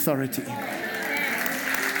same authority.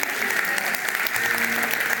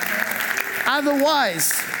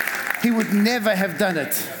 Otherwise, He would never have done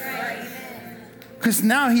it. Because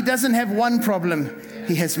now He doesn't have one problem,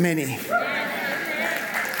 He has many.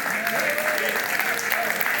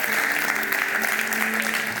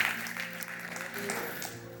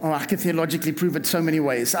 Oh, I can theologically prove it so many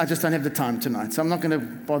ways. I just don't have the time tonight, so I'm not going to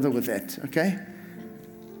bother with that, okay?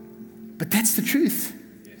 But that's the truth.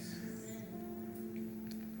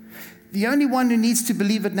 The only one who needs to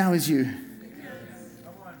believe it now is you.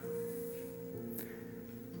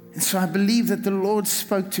 And so I believe that the Lord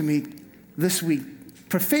spoke to me this week,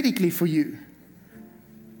 prophetically for you,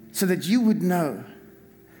 so that you would know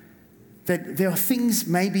that there are things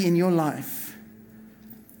maybe in your life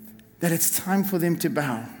that it's time for them to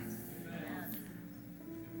bow.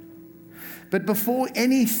 But before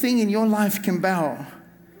anything in your life can bow,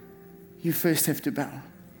 you first have to bow.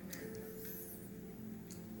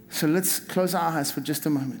 So let's close our eyes for just a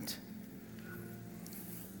moment.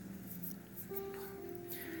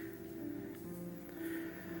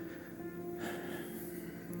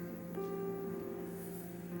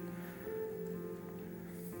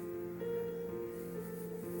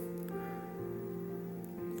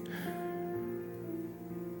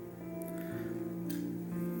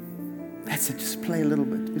 That's it, just play a little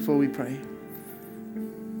bit before we pray.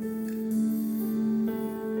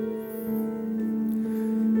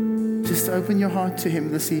 Just open your heart to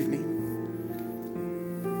Him this evening.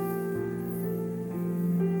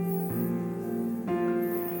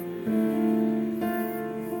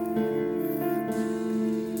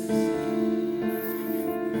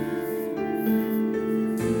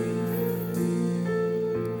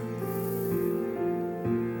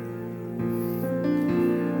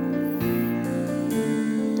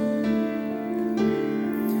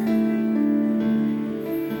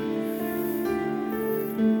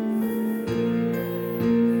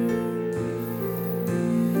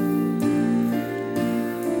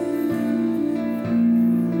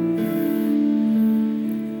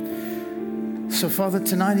 So, Father,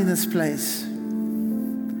 tonight in this place,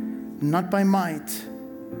 not by might,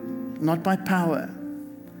 not by power,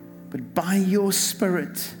 but by your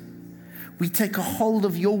Spirit, we take a hold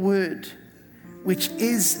of your word, which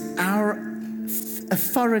is our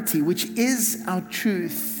authority, which is our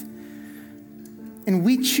truth. And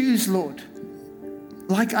we choose, Lord,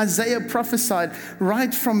 like Isaiah prophesied,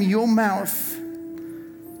 right from your mouth,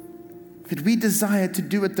 that we desire to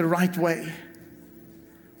do it the right way.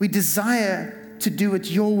 We desire to do it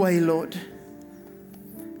your way, Lord.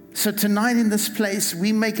 So tonight in this place,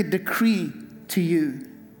 we make a decree to you.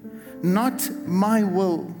 Not my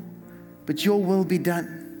will, but your will be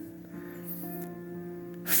done.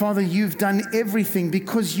 Father, you've done everything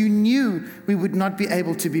because you knew we would not be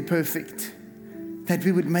able to be perfect, that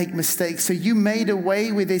we would make mistakes. So you made a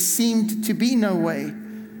way where there seemed to be no way,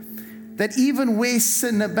 that even where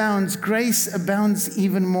sin abounds, grace abounds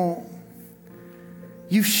even more.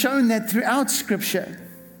 You've shown that throughout Scripture.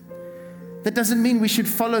 That doesn't mean we should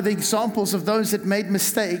follow the examples of those that made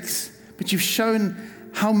mistakes, but you've shown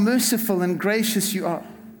how merciful and gracious you are.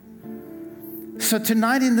 So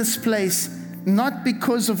tonight in this place, not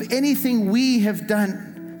because of anything we have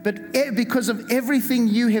done, but because of everything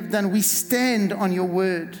you have done, we stand on your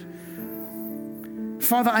word.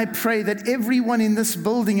 Father, I pray that everyone in this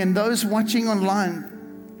building and those watching online,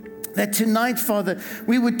 that tonight, Father,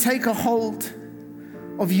 we would take a hold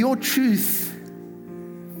of your truth,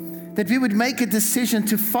 that we would make a decision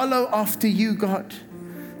to follow after you, God,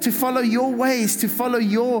 to follow your ways, to follow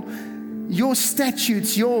your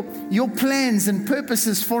statutes, your plans and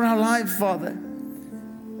purposes for our life, Father.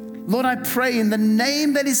 Lord, I pray in the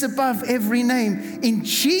name that is above every name, in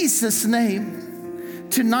Jesus' name,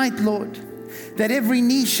 tonight, Lord, that every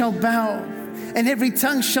knee shall bow and every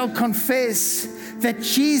tongue shall confess that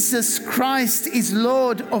Jesus Christ is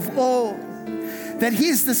Lord of all, that He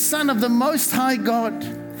is the Son of the Most High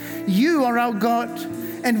God. You are our God.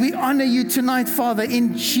 And we honor you tonight, Father,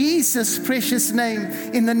 in Jesus' precious name.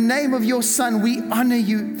 In the name of your Son, we honor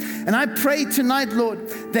you. And I pray tonight, Lord,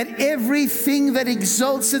 that everything that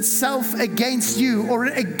exalts itself against you or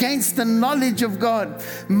against the knowledge of God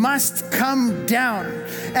must come down,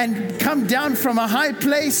 and come down from a high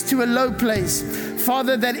place to a low place.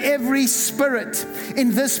 Father, that every spirit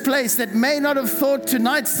in this place that may not have thought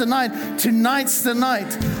tonight's the night, tonight's the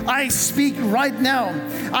night, I speak right now.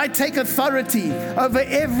 I take authority over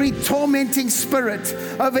every tormenting spirit,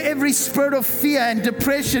 over every spirit of fear and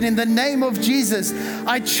depression in the name of Jesus.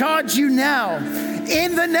 I charge you now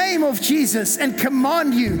in the name of Jesus and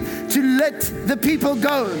command you to let the people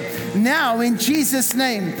go now in Jesus'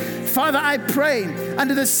 name. Father, I pray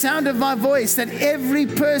under the sound of my voice that every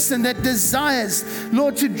person that desires,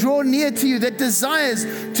 Lord, to draw near to you, that desires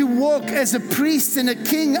to walk as a priest and a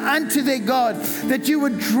king unto their God, that you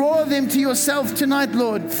would draw them to yourself tonight,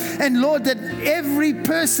 Lord. And Lord, that every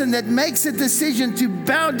person that makes a decision to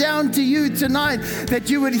bow down to you tonight, that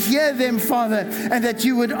you would hear them, Father, and that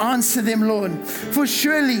you would answer them, Lord. For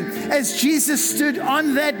surely as Jesus stood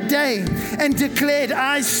on that day and declared,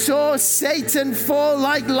 I saw Satan fall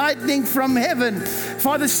like lightning from heaven,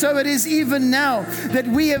 Father, so it is even now that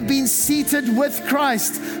we have been seated with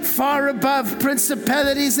Christ far above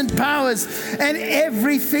principalities and powers and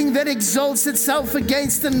everything that exalts itself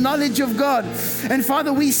against the knowledge of God. And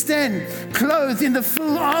Father, we stand clothed in the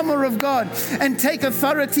full armor of God and take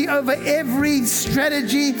authority over every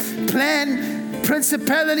strategy, plan,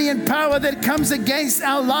 principality and power that comes against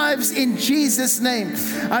our lives in Jesus' name.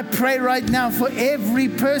 I pray right now for every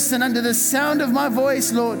person under the sound of my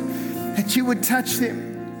voice, Lord, that you would touch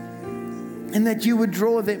them and that you would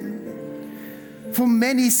draw them. For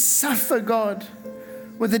many suffer, God,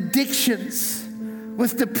 with addictions,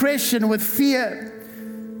 with depression, with fear,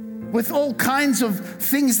 with all kinds of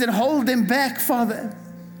things that hold them back, Father.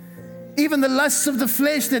 Even the lusts of the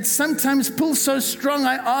flesh that sometimes pull so strong.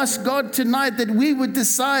 I ask God tonight that we would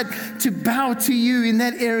decide to bow to you in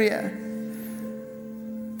that area,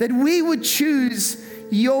 that we would choose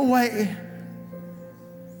your way.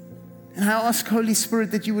 And I ask, Holy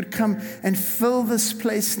Spirit, that you would come and fill this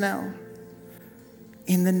place now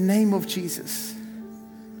in the name of Jesus.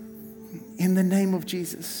 In the name of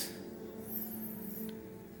Jesus.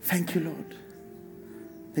 Thank you, Lord,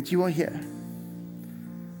 that you are here.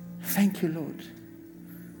 Thank you, Lord.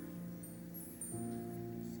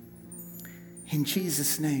 In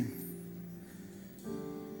Jesus' name.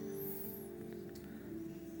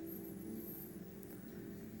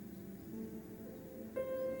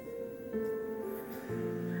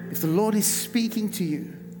 If the Lord is speaking to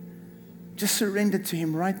you, just surrender to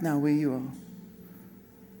Him right now where you are.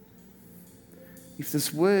 If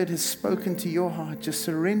this word has spoken to your heart, just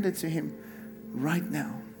surrender to Him right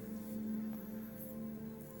now.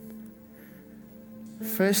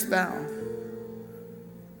 First bow,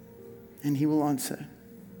 and He will answer.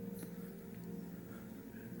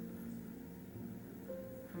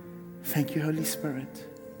 Thank you, Holy Spirit.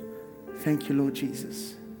 Thank you, Lord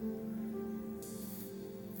Jesus.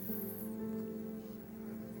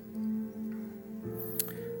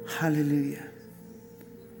 Hallelujah.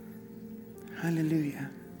 Hallelujah.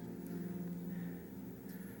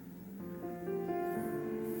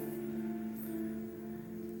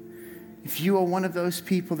 If you are one of those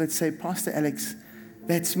people that say, Pastor Alex,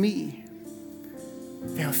 that's me.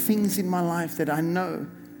 There are things in my life that I know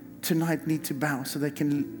tonight need to bow so they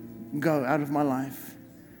can go out of my life.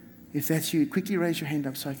 If that's you, quickly raise your hand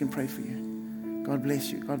up so I can pray for you. God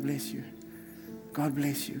bless you. God bless you. God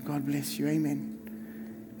bless you. God bless you. Amen.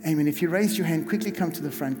 Amen. If you raised your hand, quickly come to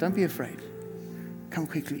the front. Don't be afraid. Come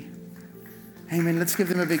quickly. Amen. Let's give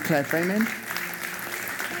them a big clap. Amen.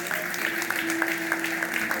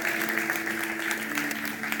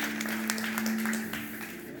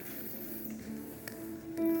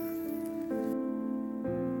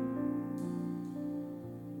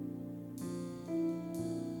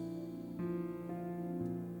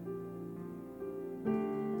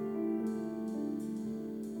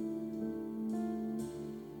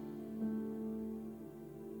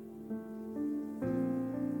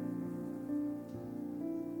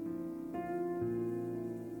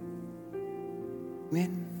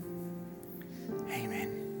 Amen.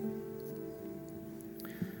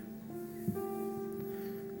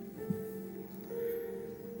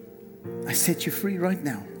 I set you free right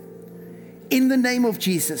now. In the name of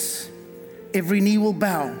Jesus, every knee will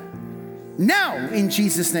bow. Now, in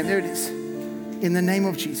Jesus' name. There it is. In the name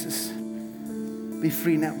of Jesus. Be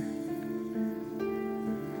free now.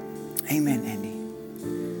 Amen, Andy.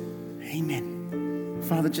 Amen.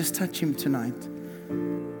 Father, just touch him tonight.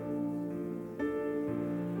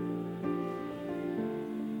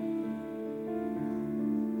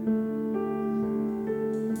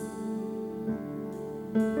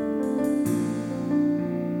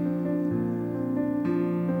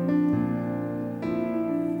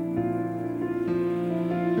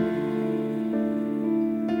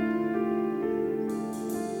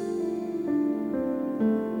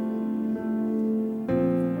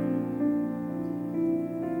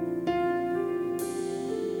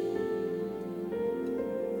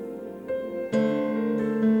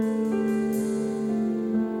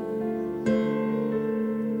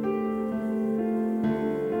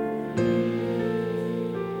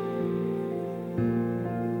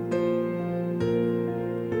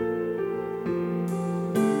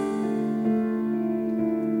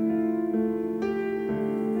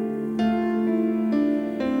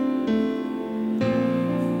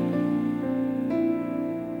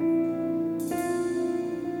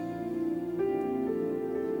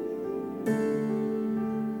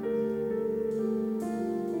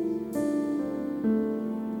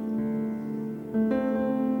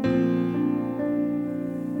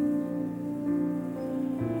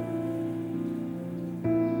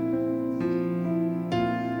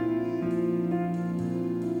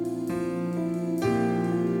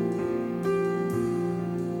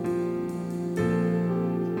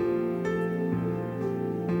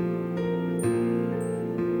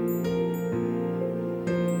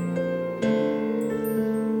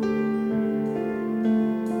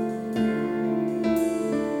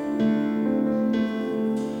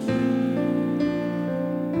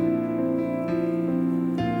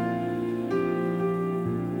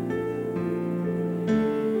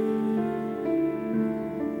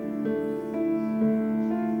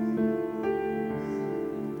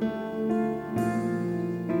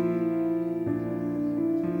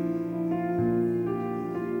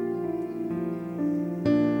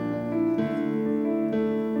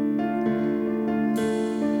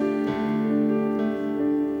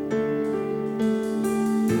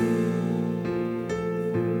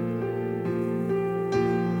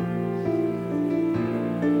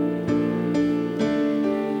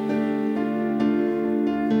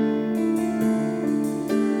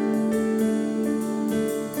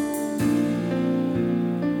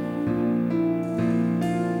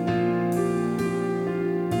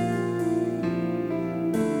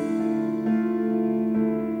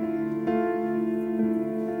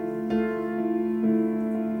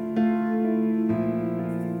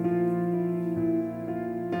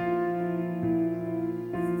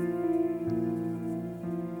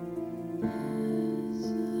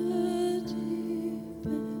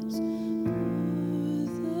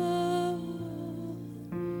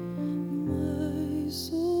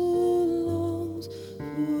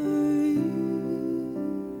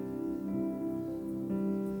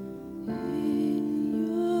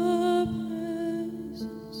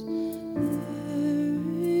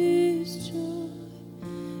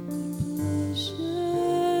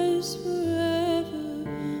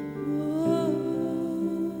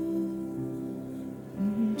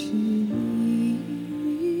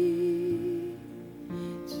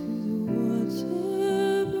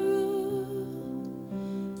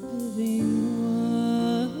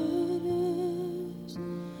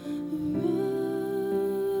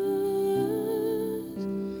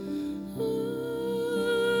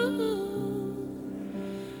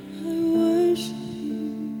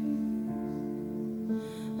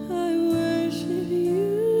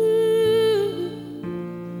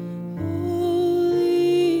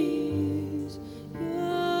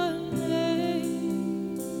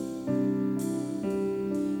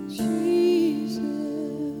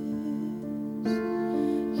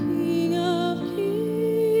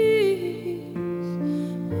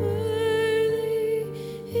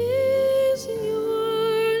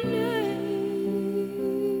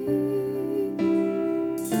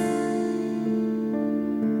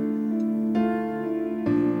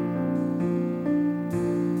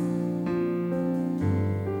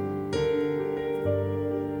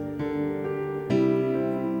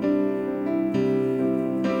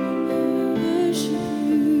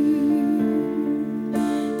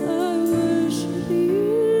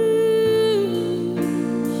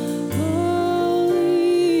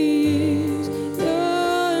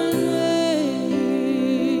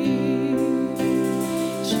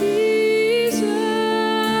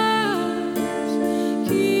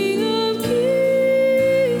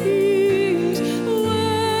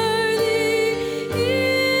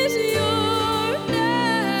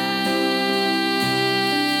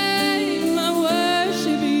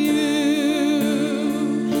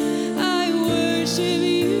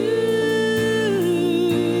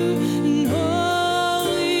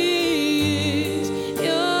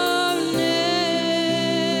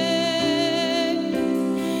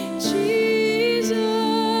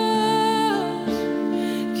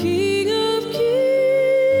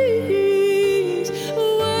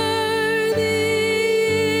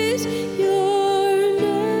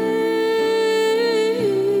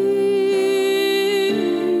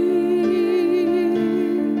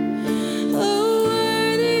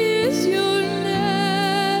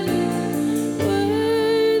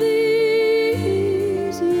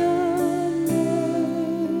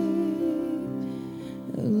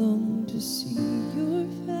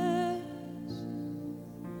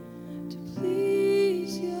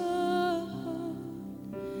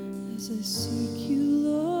 As I seek you,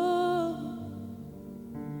 Lord,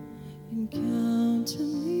 encounter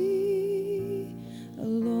me. I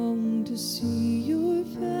long to see your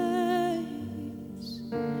face,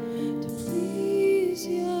 to please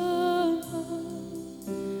your heart.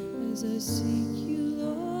 As I seek you,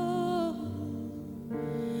 Lord,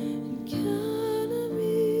 encounter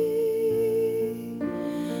me.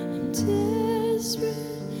 I'm desperate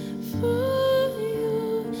for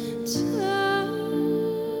your touch.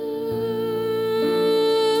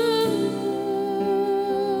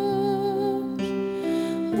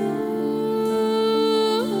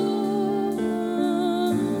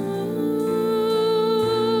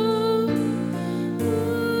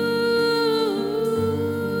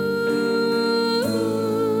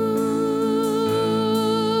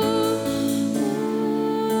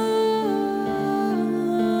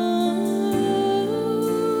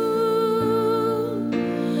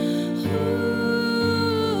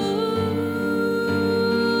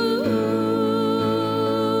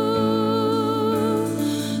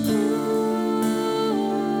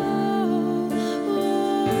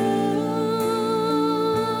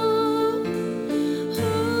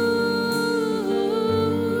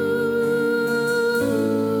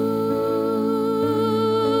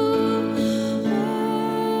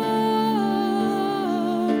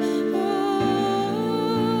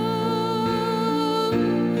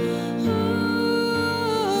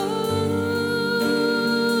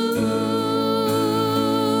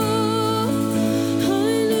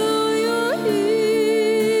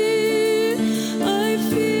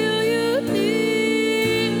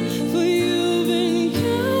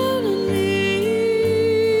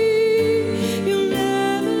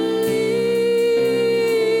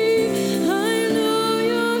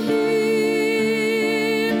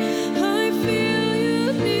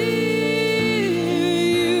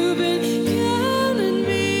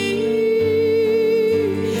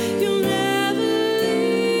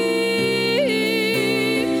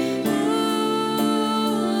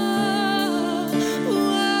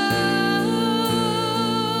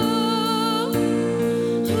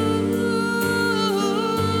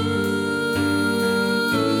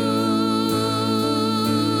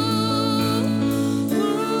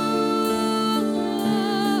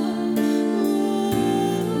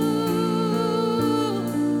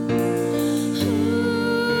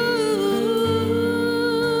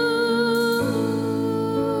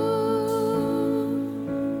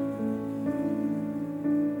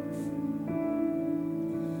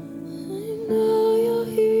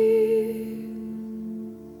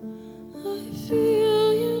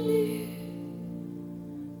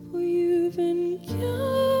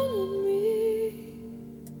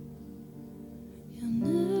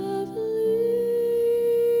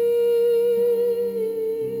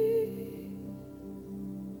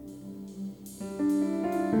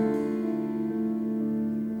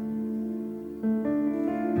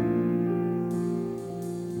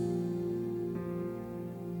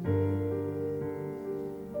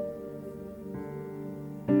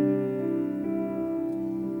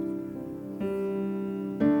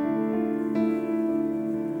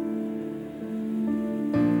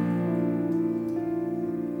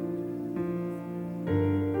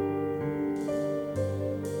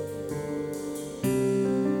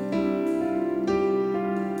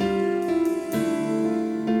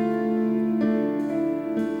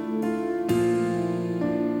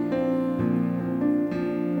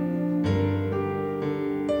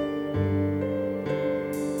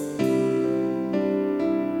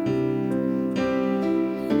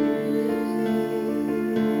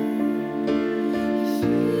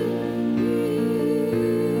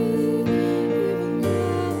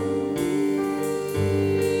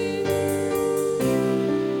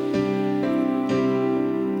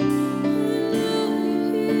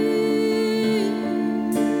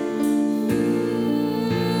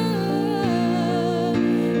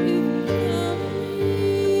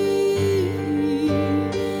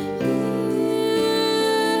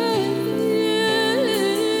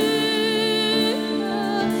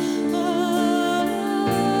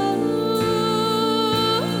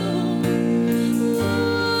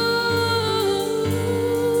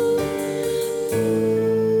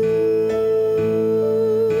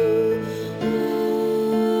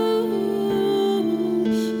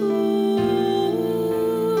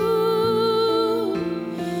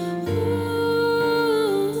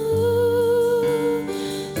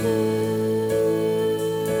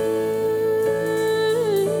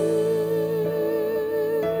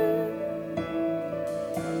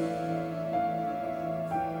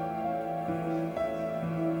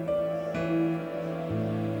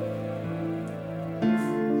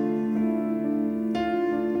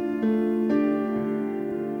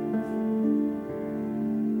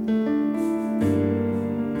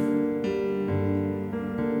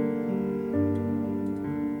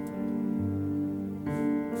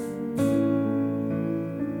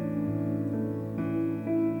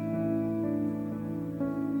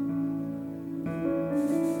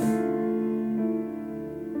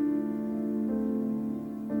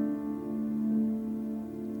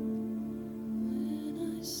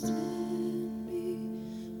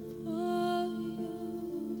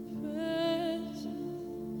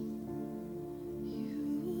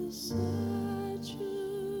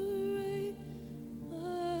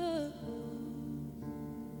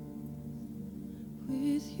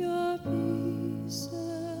 with your peace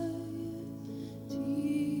I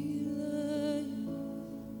delight.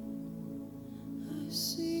 I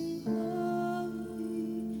sing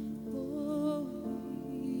holy,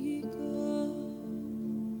 holy God.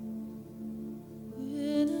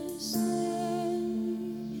 When I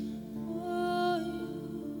stand before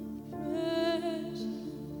your presence,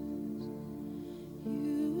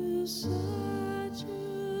 you will saturate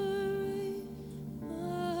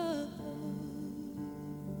my heart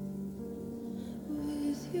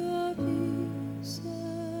with your peace I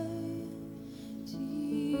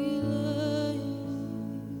delight.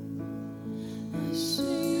 I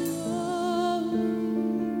sing holy,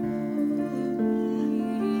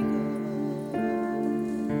 holy God.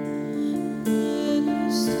 When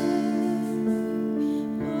I stand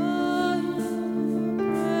before your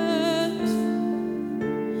presence,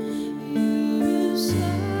 you will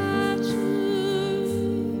saturate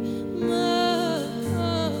my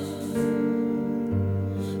heart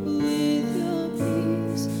with your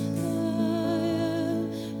peace. I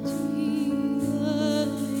am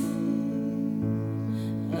delighted.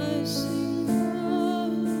 I sing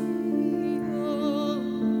holy,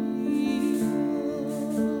 holy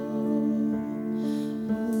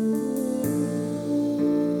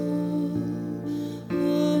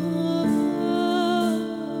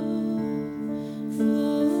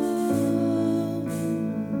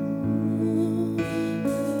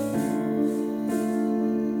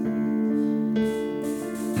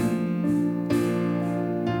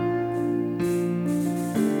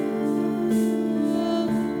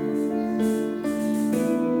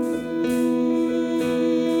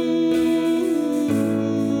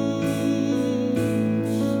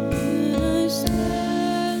When I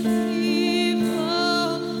stand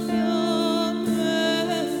before your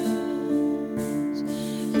presence,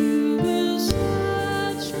 you will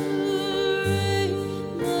saturate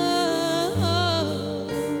my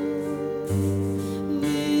heart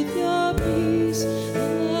with your peace.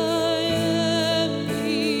 I am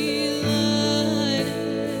delighted,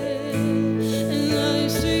 and I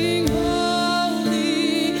sing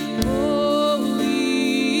holy,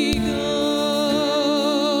 holy God.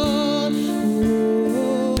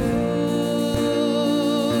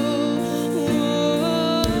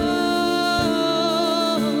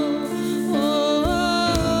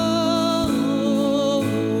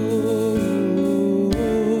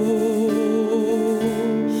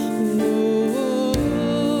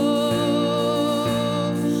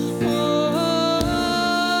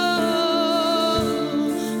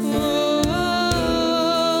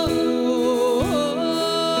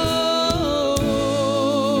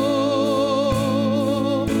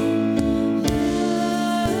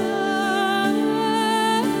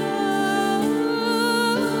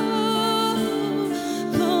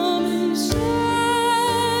 Come and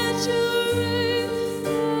saturate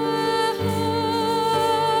my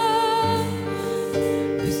heart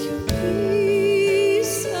with your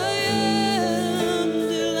peace. I am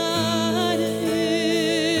delighted,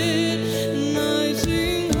 and I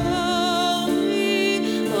sing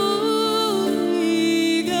holy,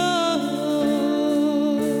 holy God.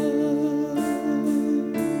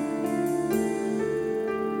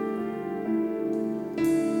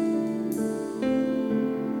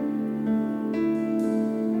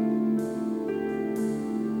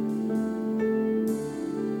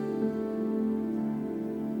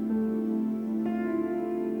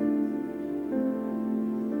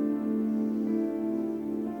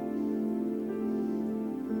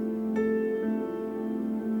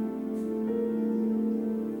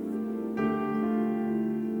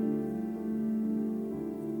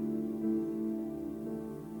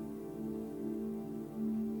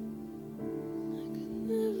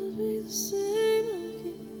 Never be the same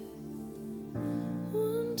again.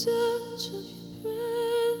 One touch of your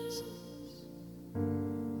presence,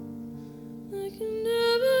 I can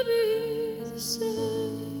never be the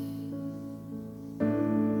same.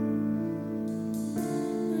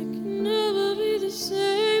 I can never be the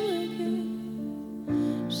same again.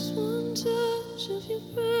 Just one touch of your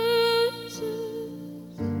presence,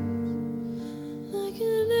 I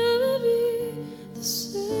can never be the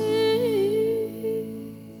same.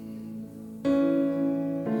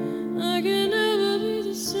 I can never be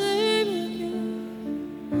the same again.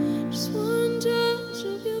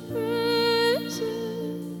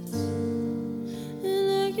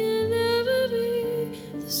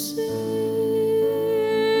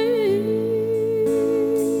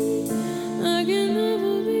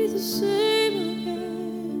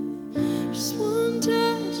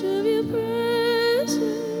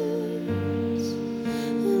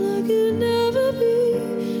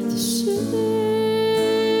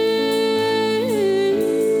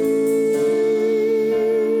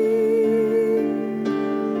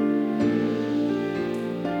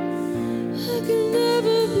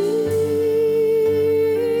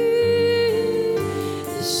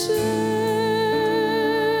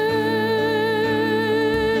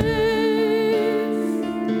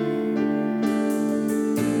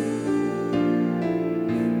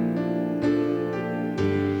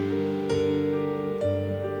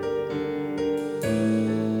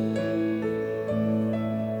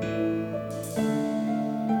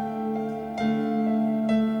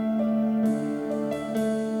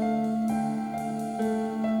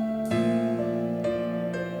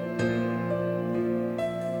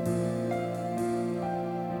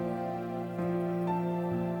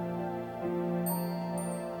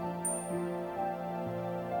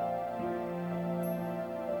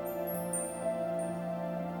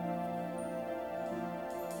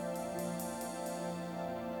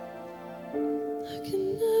 can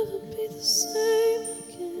never be the same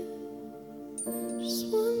again. Just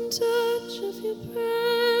one touch of your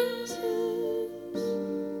presence,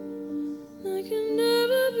 I can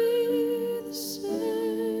never be the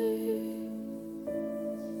same.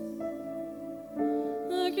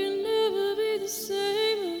 I can never be the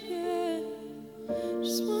same again.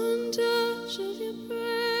 Just one touch of your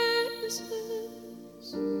presence,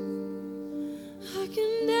 I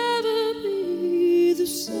can never be the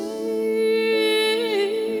same.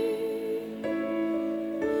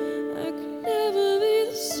 I can never be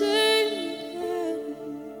the same again.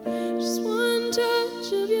 Just one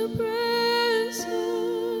touch of your presence,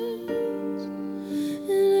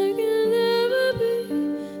 and I can never be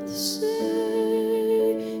the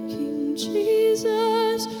same. King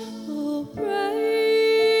Jesus, all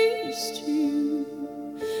praise to you.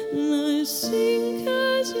 And I sing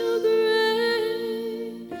 'cause you're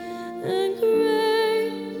great and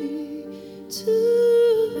greatly to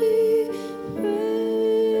be praised.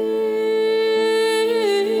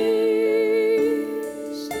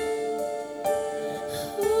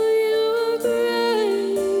 Oh, you are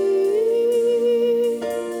great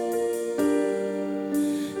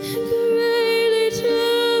and greatly to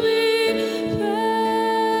be praised.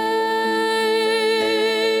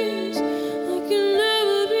 I can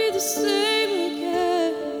never be the same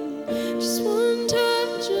again. Just one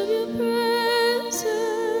touch of your presence,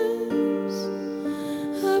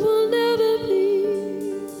 I will never be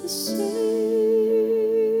the same.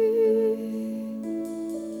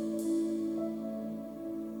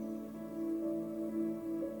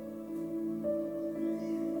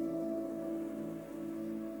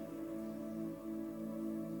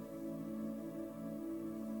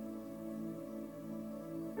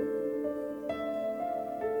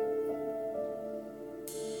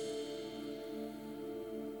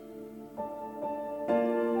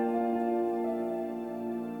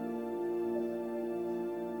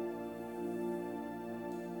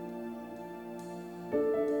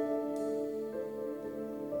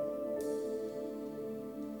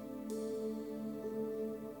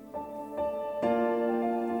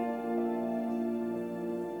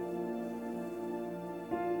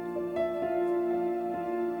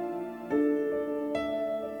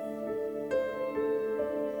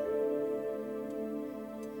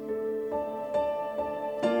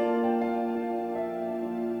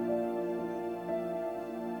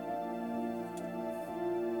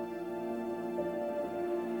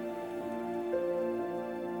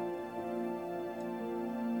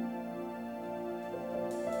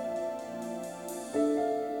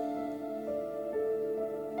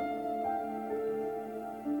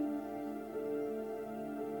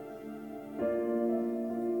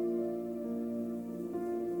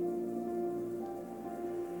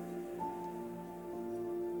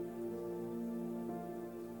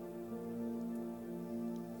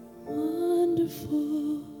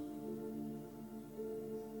 Wonderful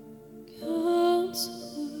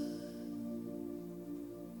Counselor,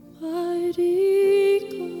 mighty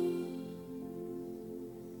God,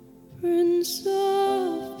 Prince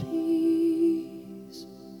of Peace.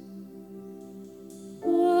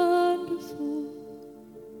 Wonderful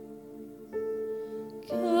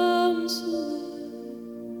Counselor,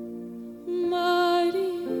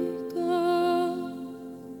 mighty God,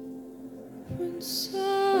 Prince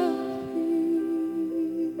of Peace.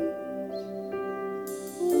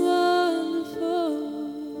 Wonderful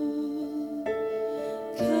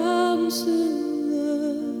Counselor,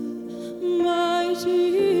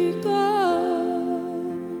 mighty God,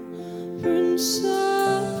 Prince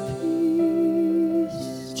of Peace.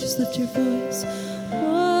 Just lift your voice.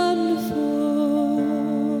 Wonderful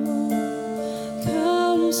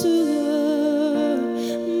Counselor,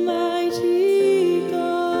 mighty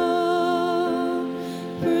God,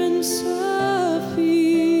 Prince of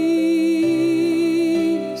Peace.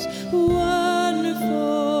 Wonderful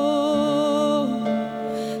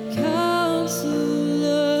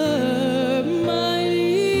Counselor,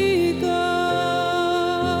 mighty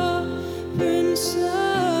God, Prince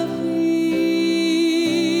of Peace.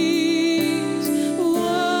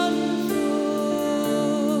 Wonderful.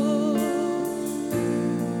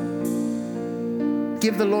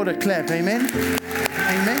 Give the Lord a clap. Amen.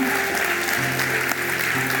 Amen.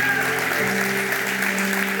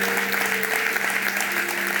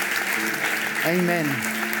 Amen.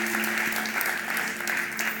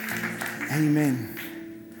 Amen.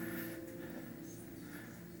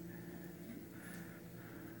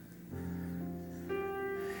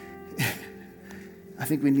 I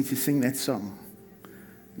think we need to sing that song.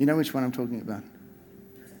 You know which one I'm talking about?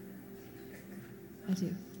 I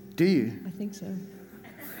do. Do you? I think so.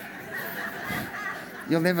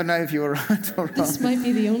 You'll never know if you were right or wrong. This might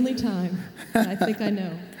be the only time, but I think I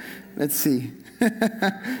know. Let's see.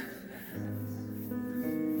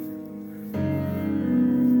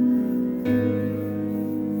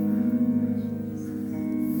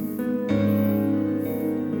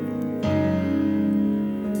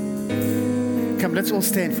 Come, let's all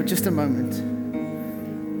stand for just a moment.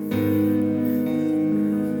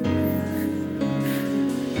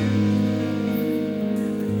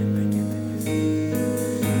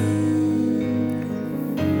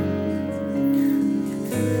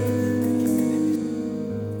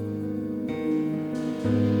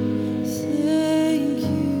 Thank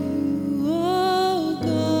you, oh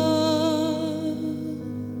God,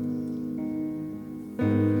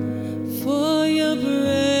 for your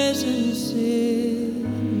presence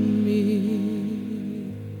in me.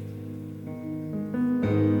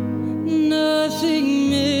 Nothing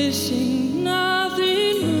missing,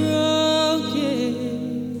 nothing broken.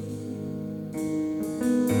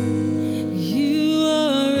 You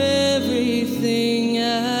are everything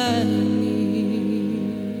I need.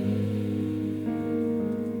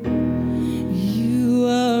 You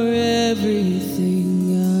are everything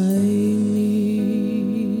I need.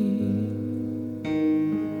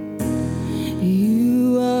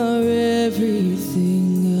 You are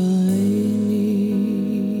everything I need.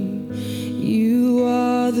 You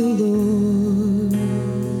are the Lord.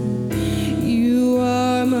 You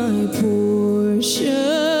are my portion,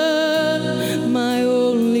 my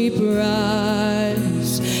only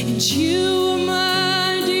prize. And you are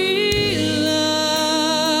my delight.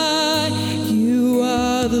 You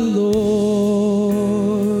are the Lord.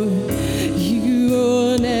 You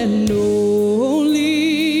are and only.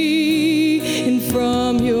 And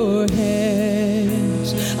from your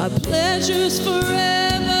hands are pleasures forevermore.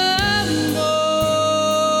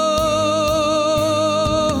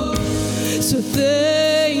 So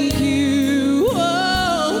thank you,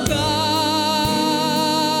 oh God,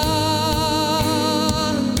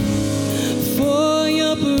 for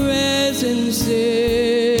your presence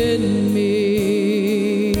in me.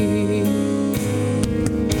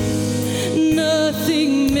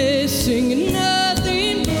 Nothing missing,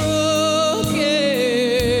 nothing broken.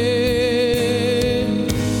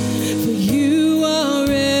 For you are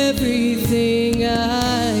everything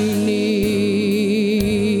I need.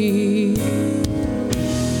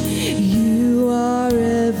 You are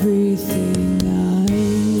everything I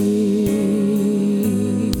need.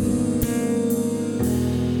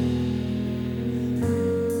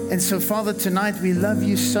 And so, Father, tonight we love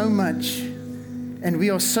you so much, and we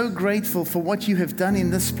are so grateful for what you have done in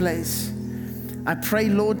this place. I pray,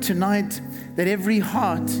 Lord, tonight that every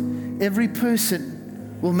heart, every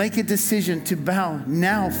person will make a decision to bow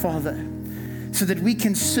now, Father, so that we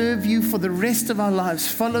can serve you for the rest of our lives,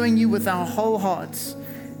 following you with our whole hearts,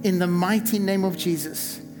 in the mighty name of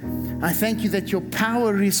Jesus. I thank you that your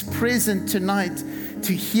power is present tonight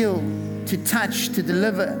to heal, to touch, to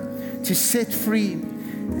deliver, to set free.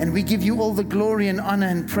 And we give you all the glory and honor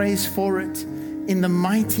and praise for it in the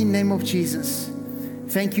mighty name of Jesus.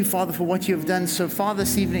 Thank you, Father, for what you have done so far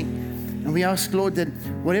this evening. And we ask, Lord, that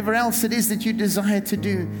whatever else it is that you desire to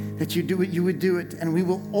do, that you do it, you would do it. And we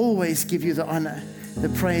will always give you the honor, the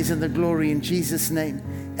praise, and the glory in Jesus' name.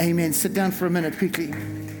 Amen. Sit down for a minute quickly.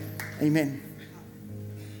 Amen.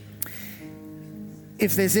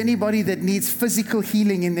 If there's anybody that needs physical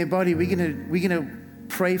healing in their body, we're gonna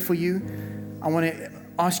pray for you. I want to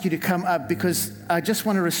ask you to come up, because I just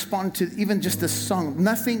want to respond to even just a song.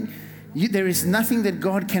 There is nothing that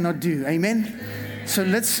God cannot do. Amen. So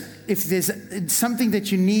if there's something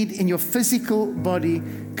that you need in your physical body,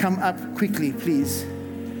 come up quickly, please.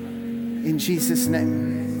 In Jesus'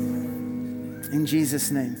 name. In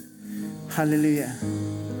Jesus' name. Hallelujah.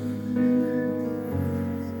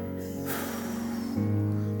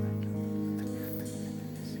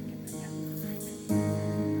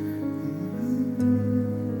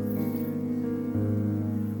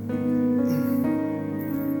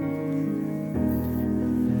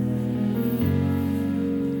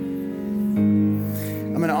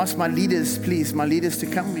 I'm going to ask my leaders, please, my leaders to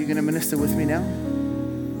come. You're going to minister with me now.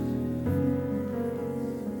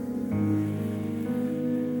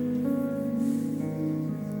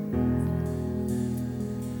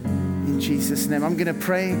 In Jesus' name. I'm going to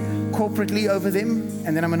pray corporately over them,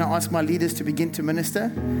 and then I'm going to ask my leaders to begin to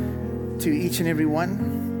minister to each and every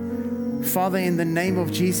one. Father, in the name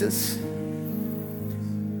of Jesus,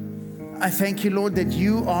 I thank you, Lord, that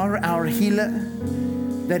you are our healer,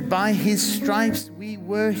 that by his stripes we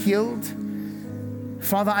were healed.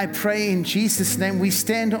 Father, I pray in Jesus' name, we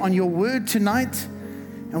stand on your word tonight,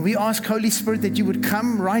 and we ask, Holy Spirit, that you would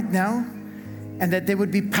come right now and that there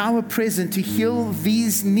would be power present to heal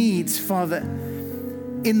these needs, Father,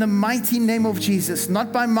 in the mighty name of Jesus,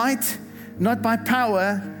 not by might, not by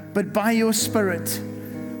power, but by your Spirit.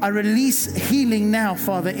 I release healing now,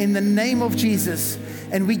 Father, in the name of Jesus,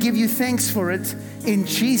 and we give you thanks for it in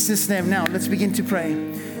Jesus' name. Now, let's begin to pray.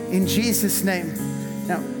 In Jesus' name.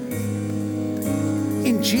 Now,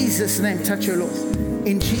 in Jesus' name, touch your Lord.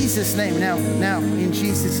 In Jesus' name, now, in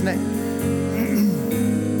Jesus' name.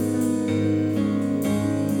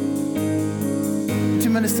 To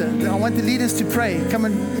minister, I want the leaders to pray. Come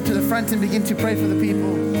to the front and begin to pray for the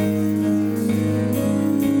people.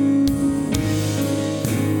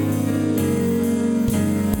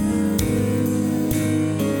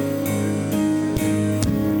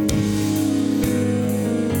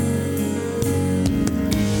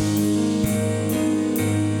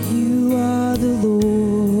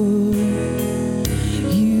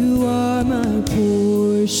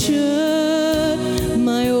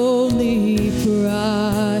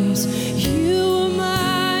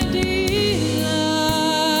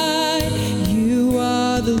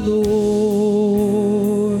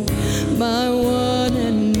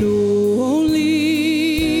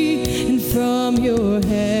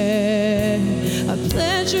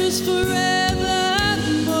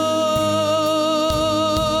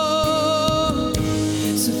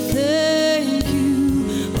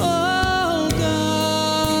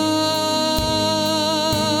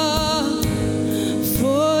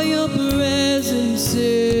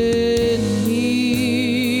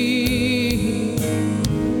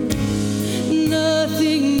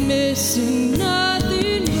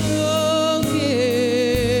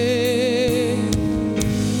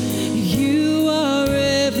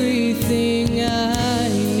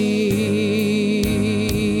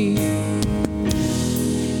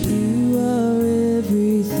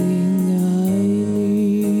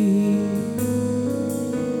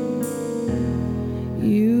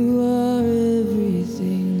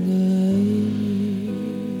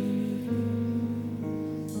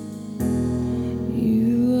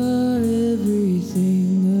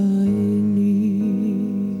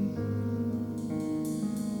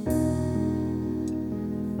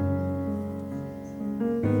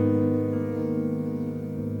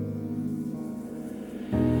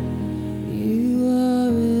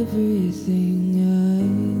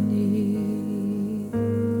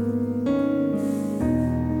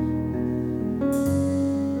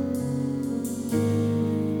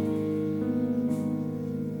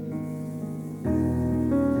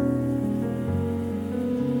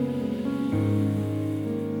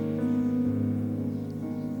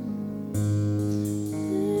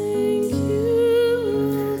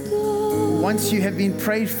 Once you have been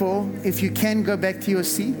prayed for, if you can go back to your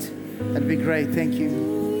seat, that'd be great. Thank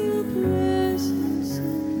you.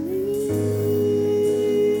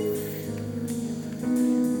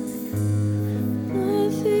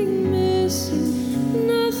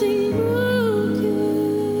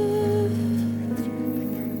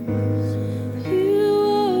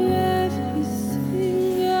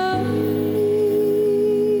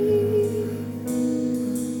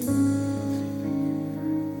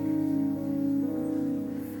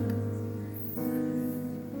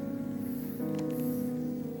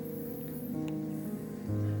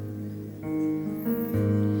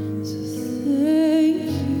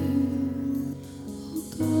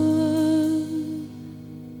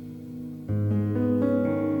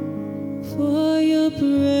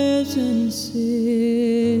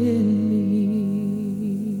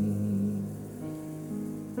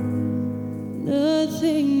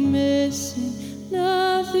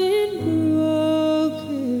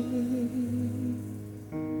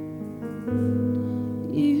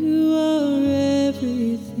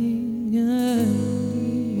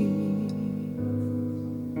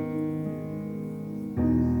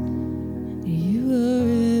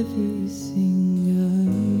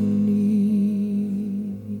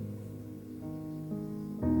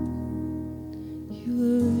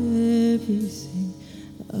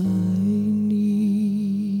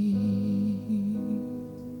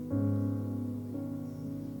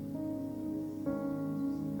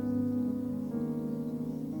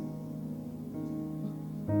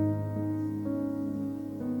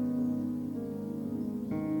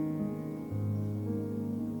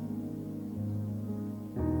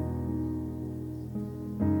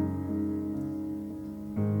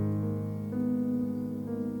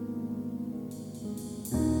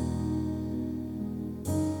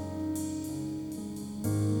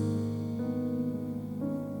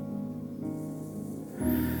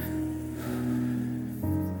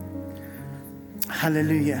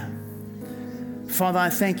 Hallelujah. Father,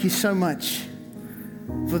 I thank you so much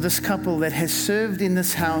for this couple that has served in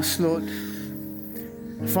this house, Lord.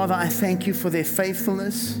 Father, I thank you for their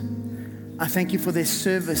faithfulness. I thank you for their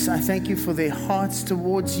service. I thank you for their hearts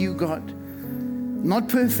towards you, God. Not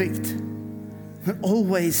perfect, but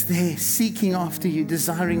always there, seeking after you,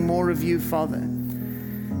 desiring more of you, Father.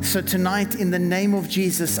 So tonight, in the name of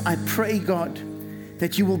Jesus, I pray, God,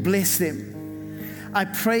 that you will bless them. I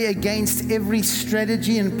pray against every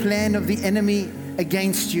strategy and plan of the enemy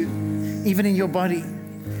against you, even in your body.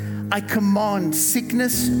 I command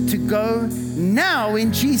sickness to go now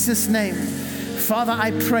in Jesus' name. Father,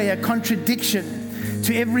 I pray a contradiction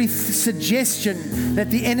to every suggestion that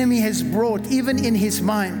the enemy has brought, even in his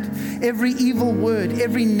mind. Every evil word,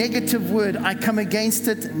 every negative word, I come against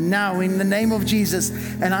it now in the name of Jesus.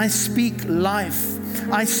 And I speak life.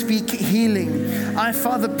 I speak healing. I,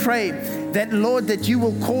 Father, pray that, Lord, that you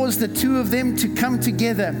will cause the two of them to come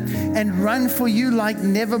together and run for you like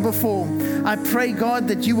never before. I pray, God,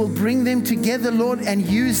 that you will bring them together, Lord, and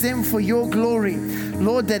use them for your glory.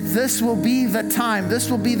 Lord, that this will be the time, this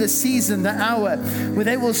will be the season, the hour where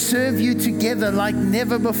they will serve you together like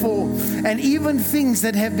never before. And even things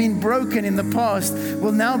that have been broken in the past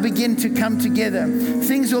will now begin to come together.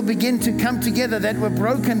 Things will begin to come together that were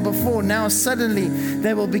broken before. Now suddenly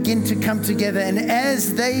they will begin to come together. And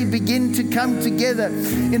as they begin to come together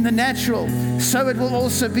in the natural, so it will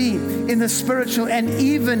also be in the spiritual and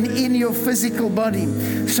even in your physical body.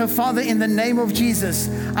 So, Father, in the name of Jesus,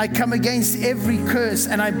 I come against every curse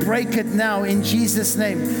and I break it now in Jesus'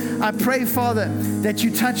 name. I pray, Father, that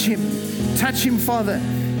you touch him. Touch him, Father.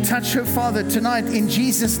 Touch her, Father, tonight in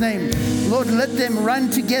Jesus' name. Lord, let them run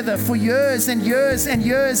together for years and years and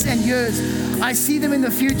years and years. I see them in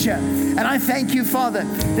the future. And I thank you, Father,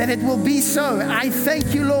 that it will be so. I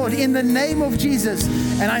thank you, Lord, in the name of Jesus.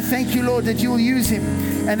 And I thank you, Lord, that you will use him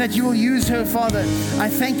and that you will use her, Father. I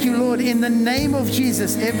thank you, Lord, in the name of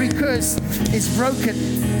Jesus. Every curse is broken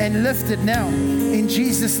and lifted now in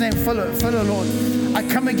Jesus' name. Follow, Lord. I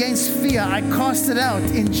come against fear. I cast it out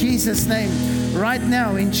in Jesus' name. Right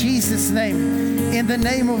now, in Jesus' name, in the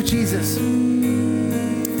name of Jesus.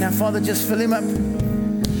 Now, Father, just fill him up.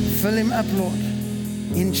 Fill him up, Lord,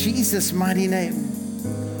 in Jesus' mighty name.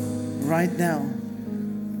 Right now,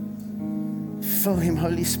 fill him,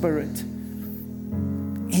 Holy Spirit,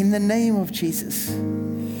 in the name of Jesus.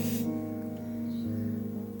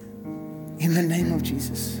 In the name of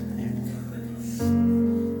Jesus.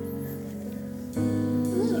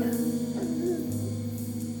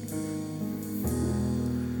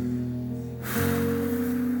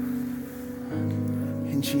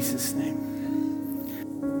 In Jesus' name.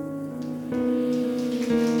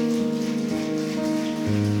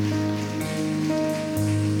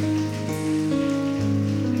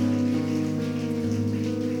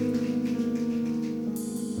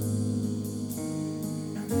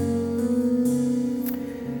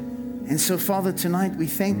 And so, Father, tonight we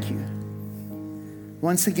thank you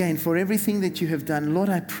once again for everything that you have done. Lord,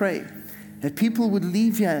 I pray that people would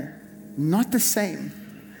leave here not the same,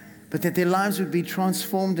 but that their lives would be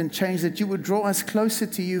transformed and changed, that you would draw us closer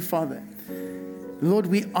to you, Father. Lord,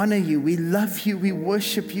 we honor you, we love you, we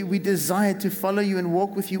worship you, we desire to follow you and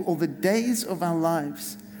walk with you all the days of our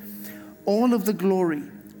lives. All of the glory,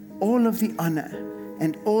 all of the honor,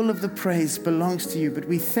 and all of the praise belongs to you. But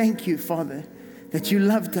we thank you, Father, that you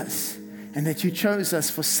loved us and that you chose us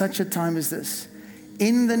for such a time as this.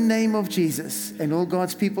 In the name of Jesus. And all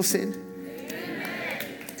God's people said,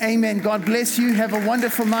 amen. God bless you. Have a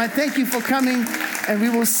wonderful night. Thank you for coming, and we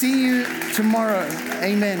will see you tomorrow.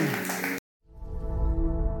 Amen.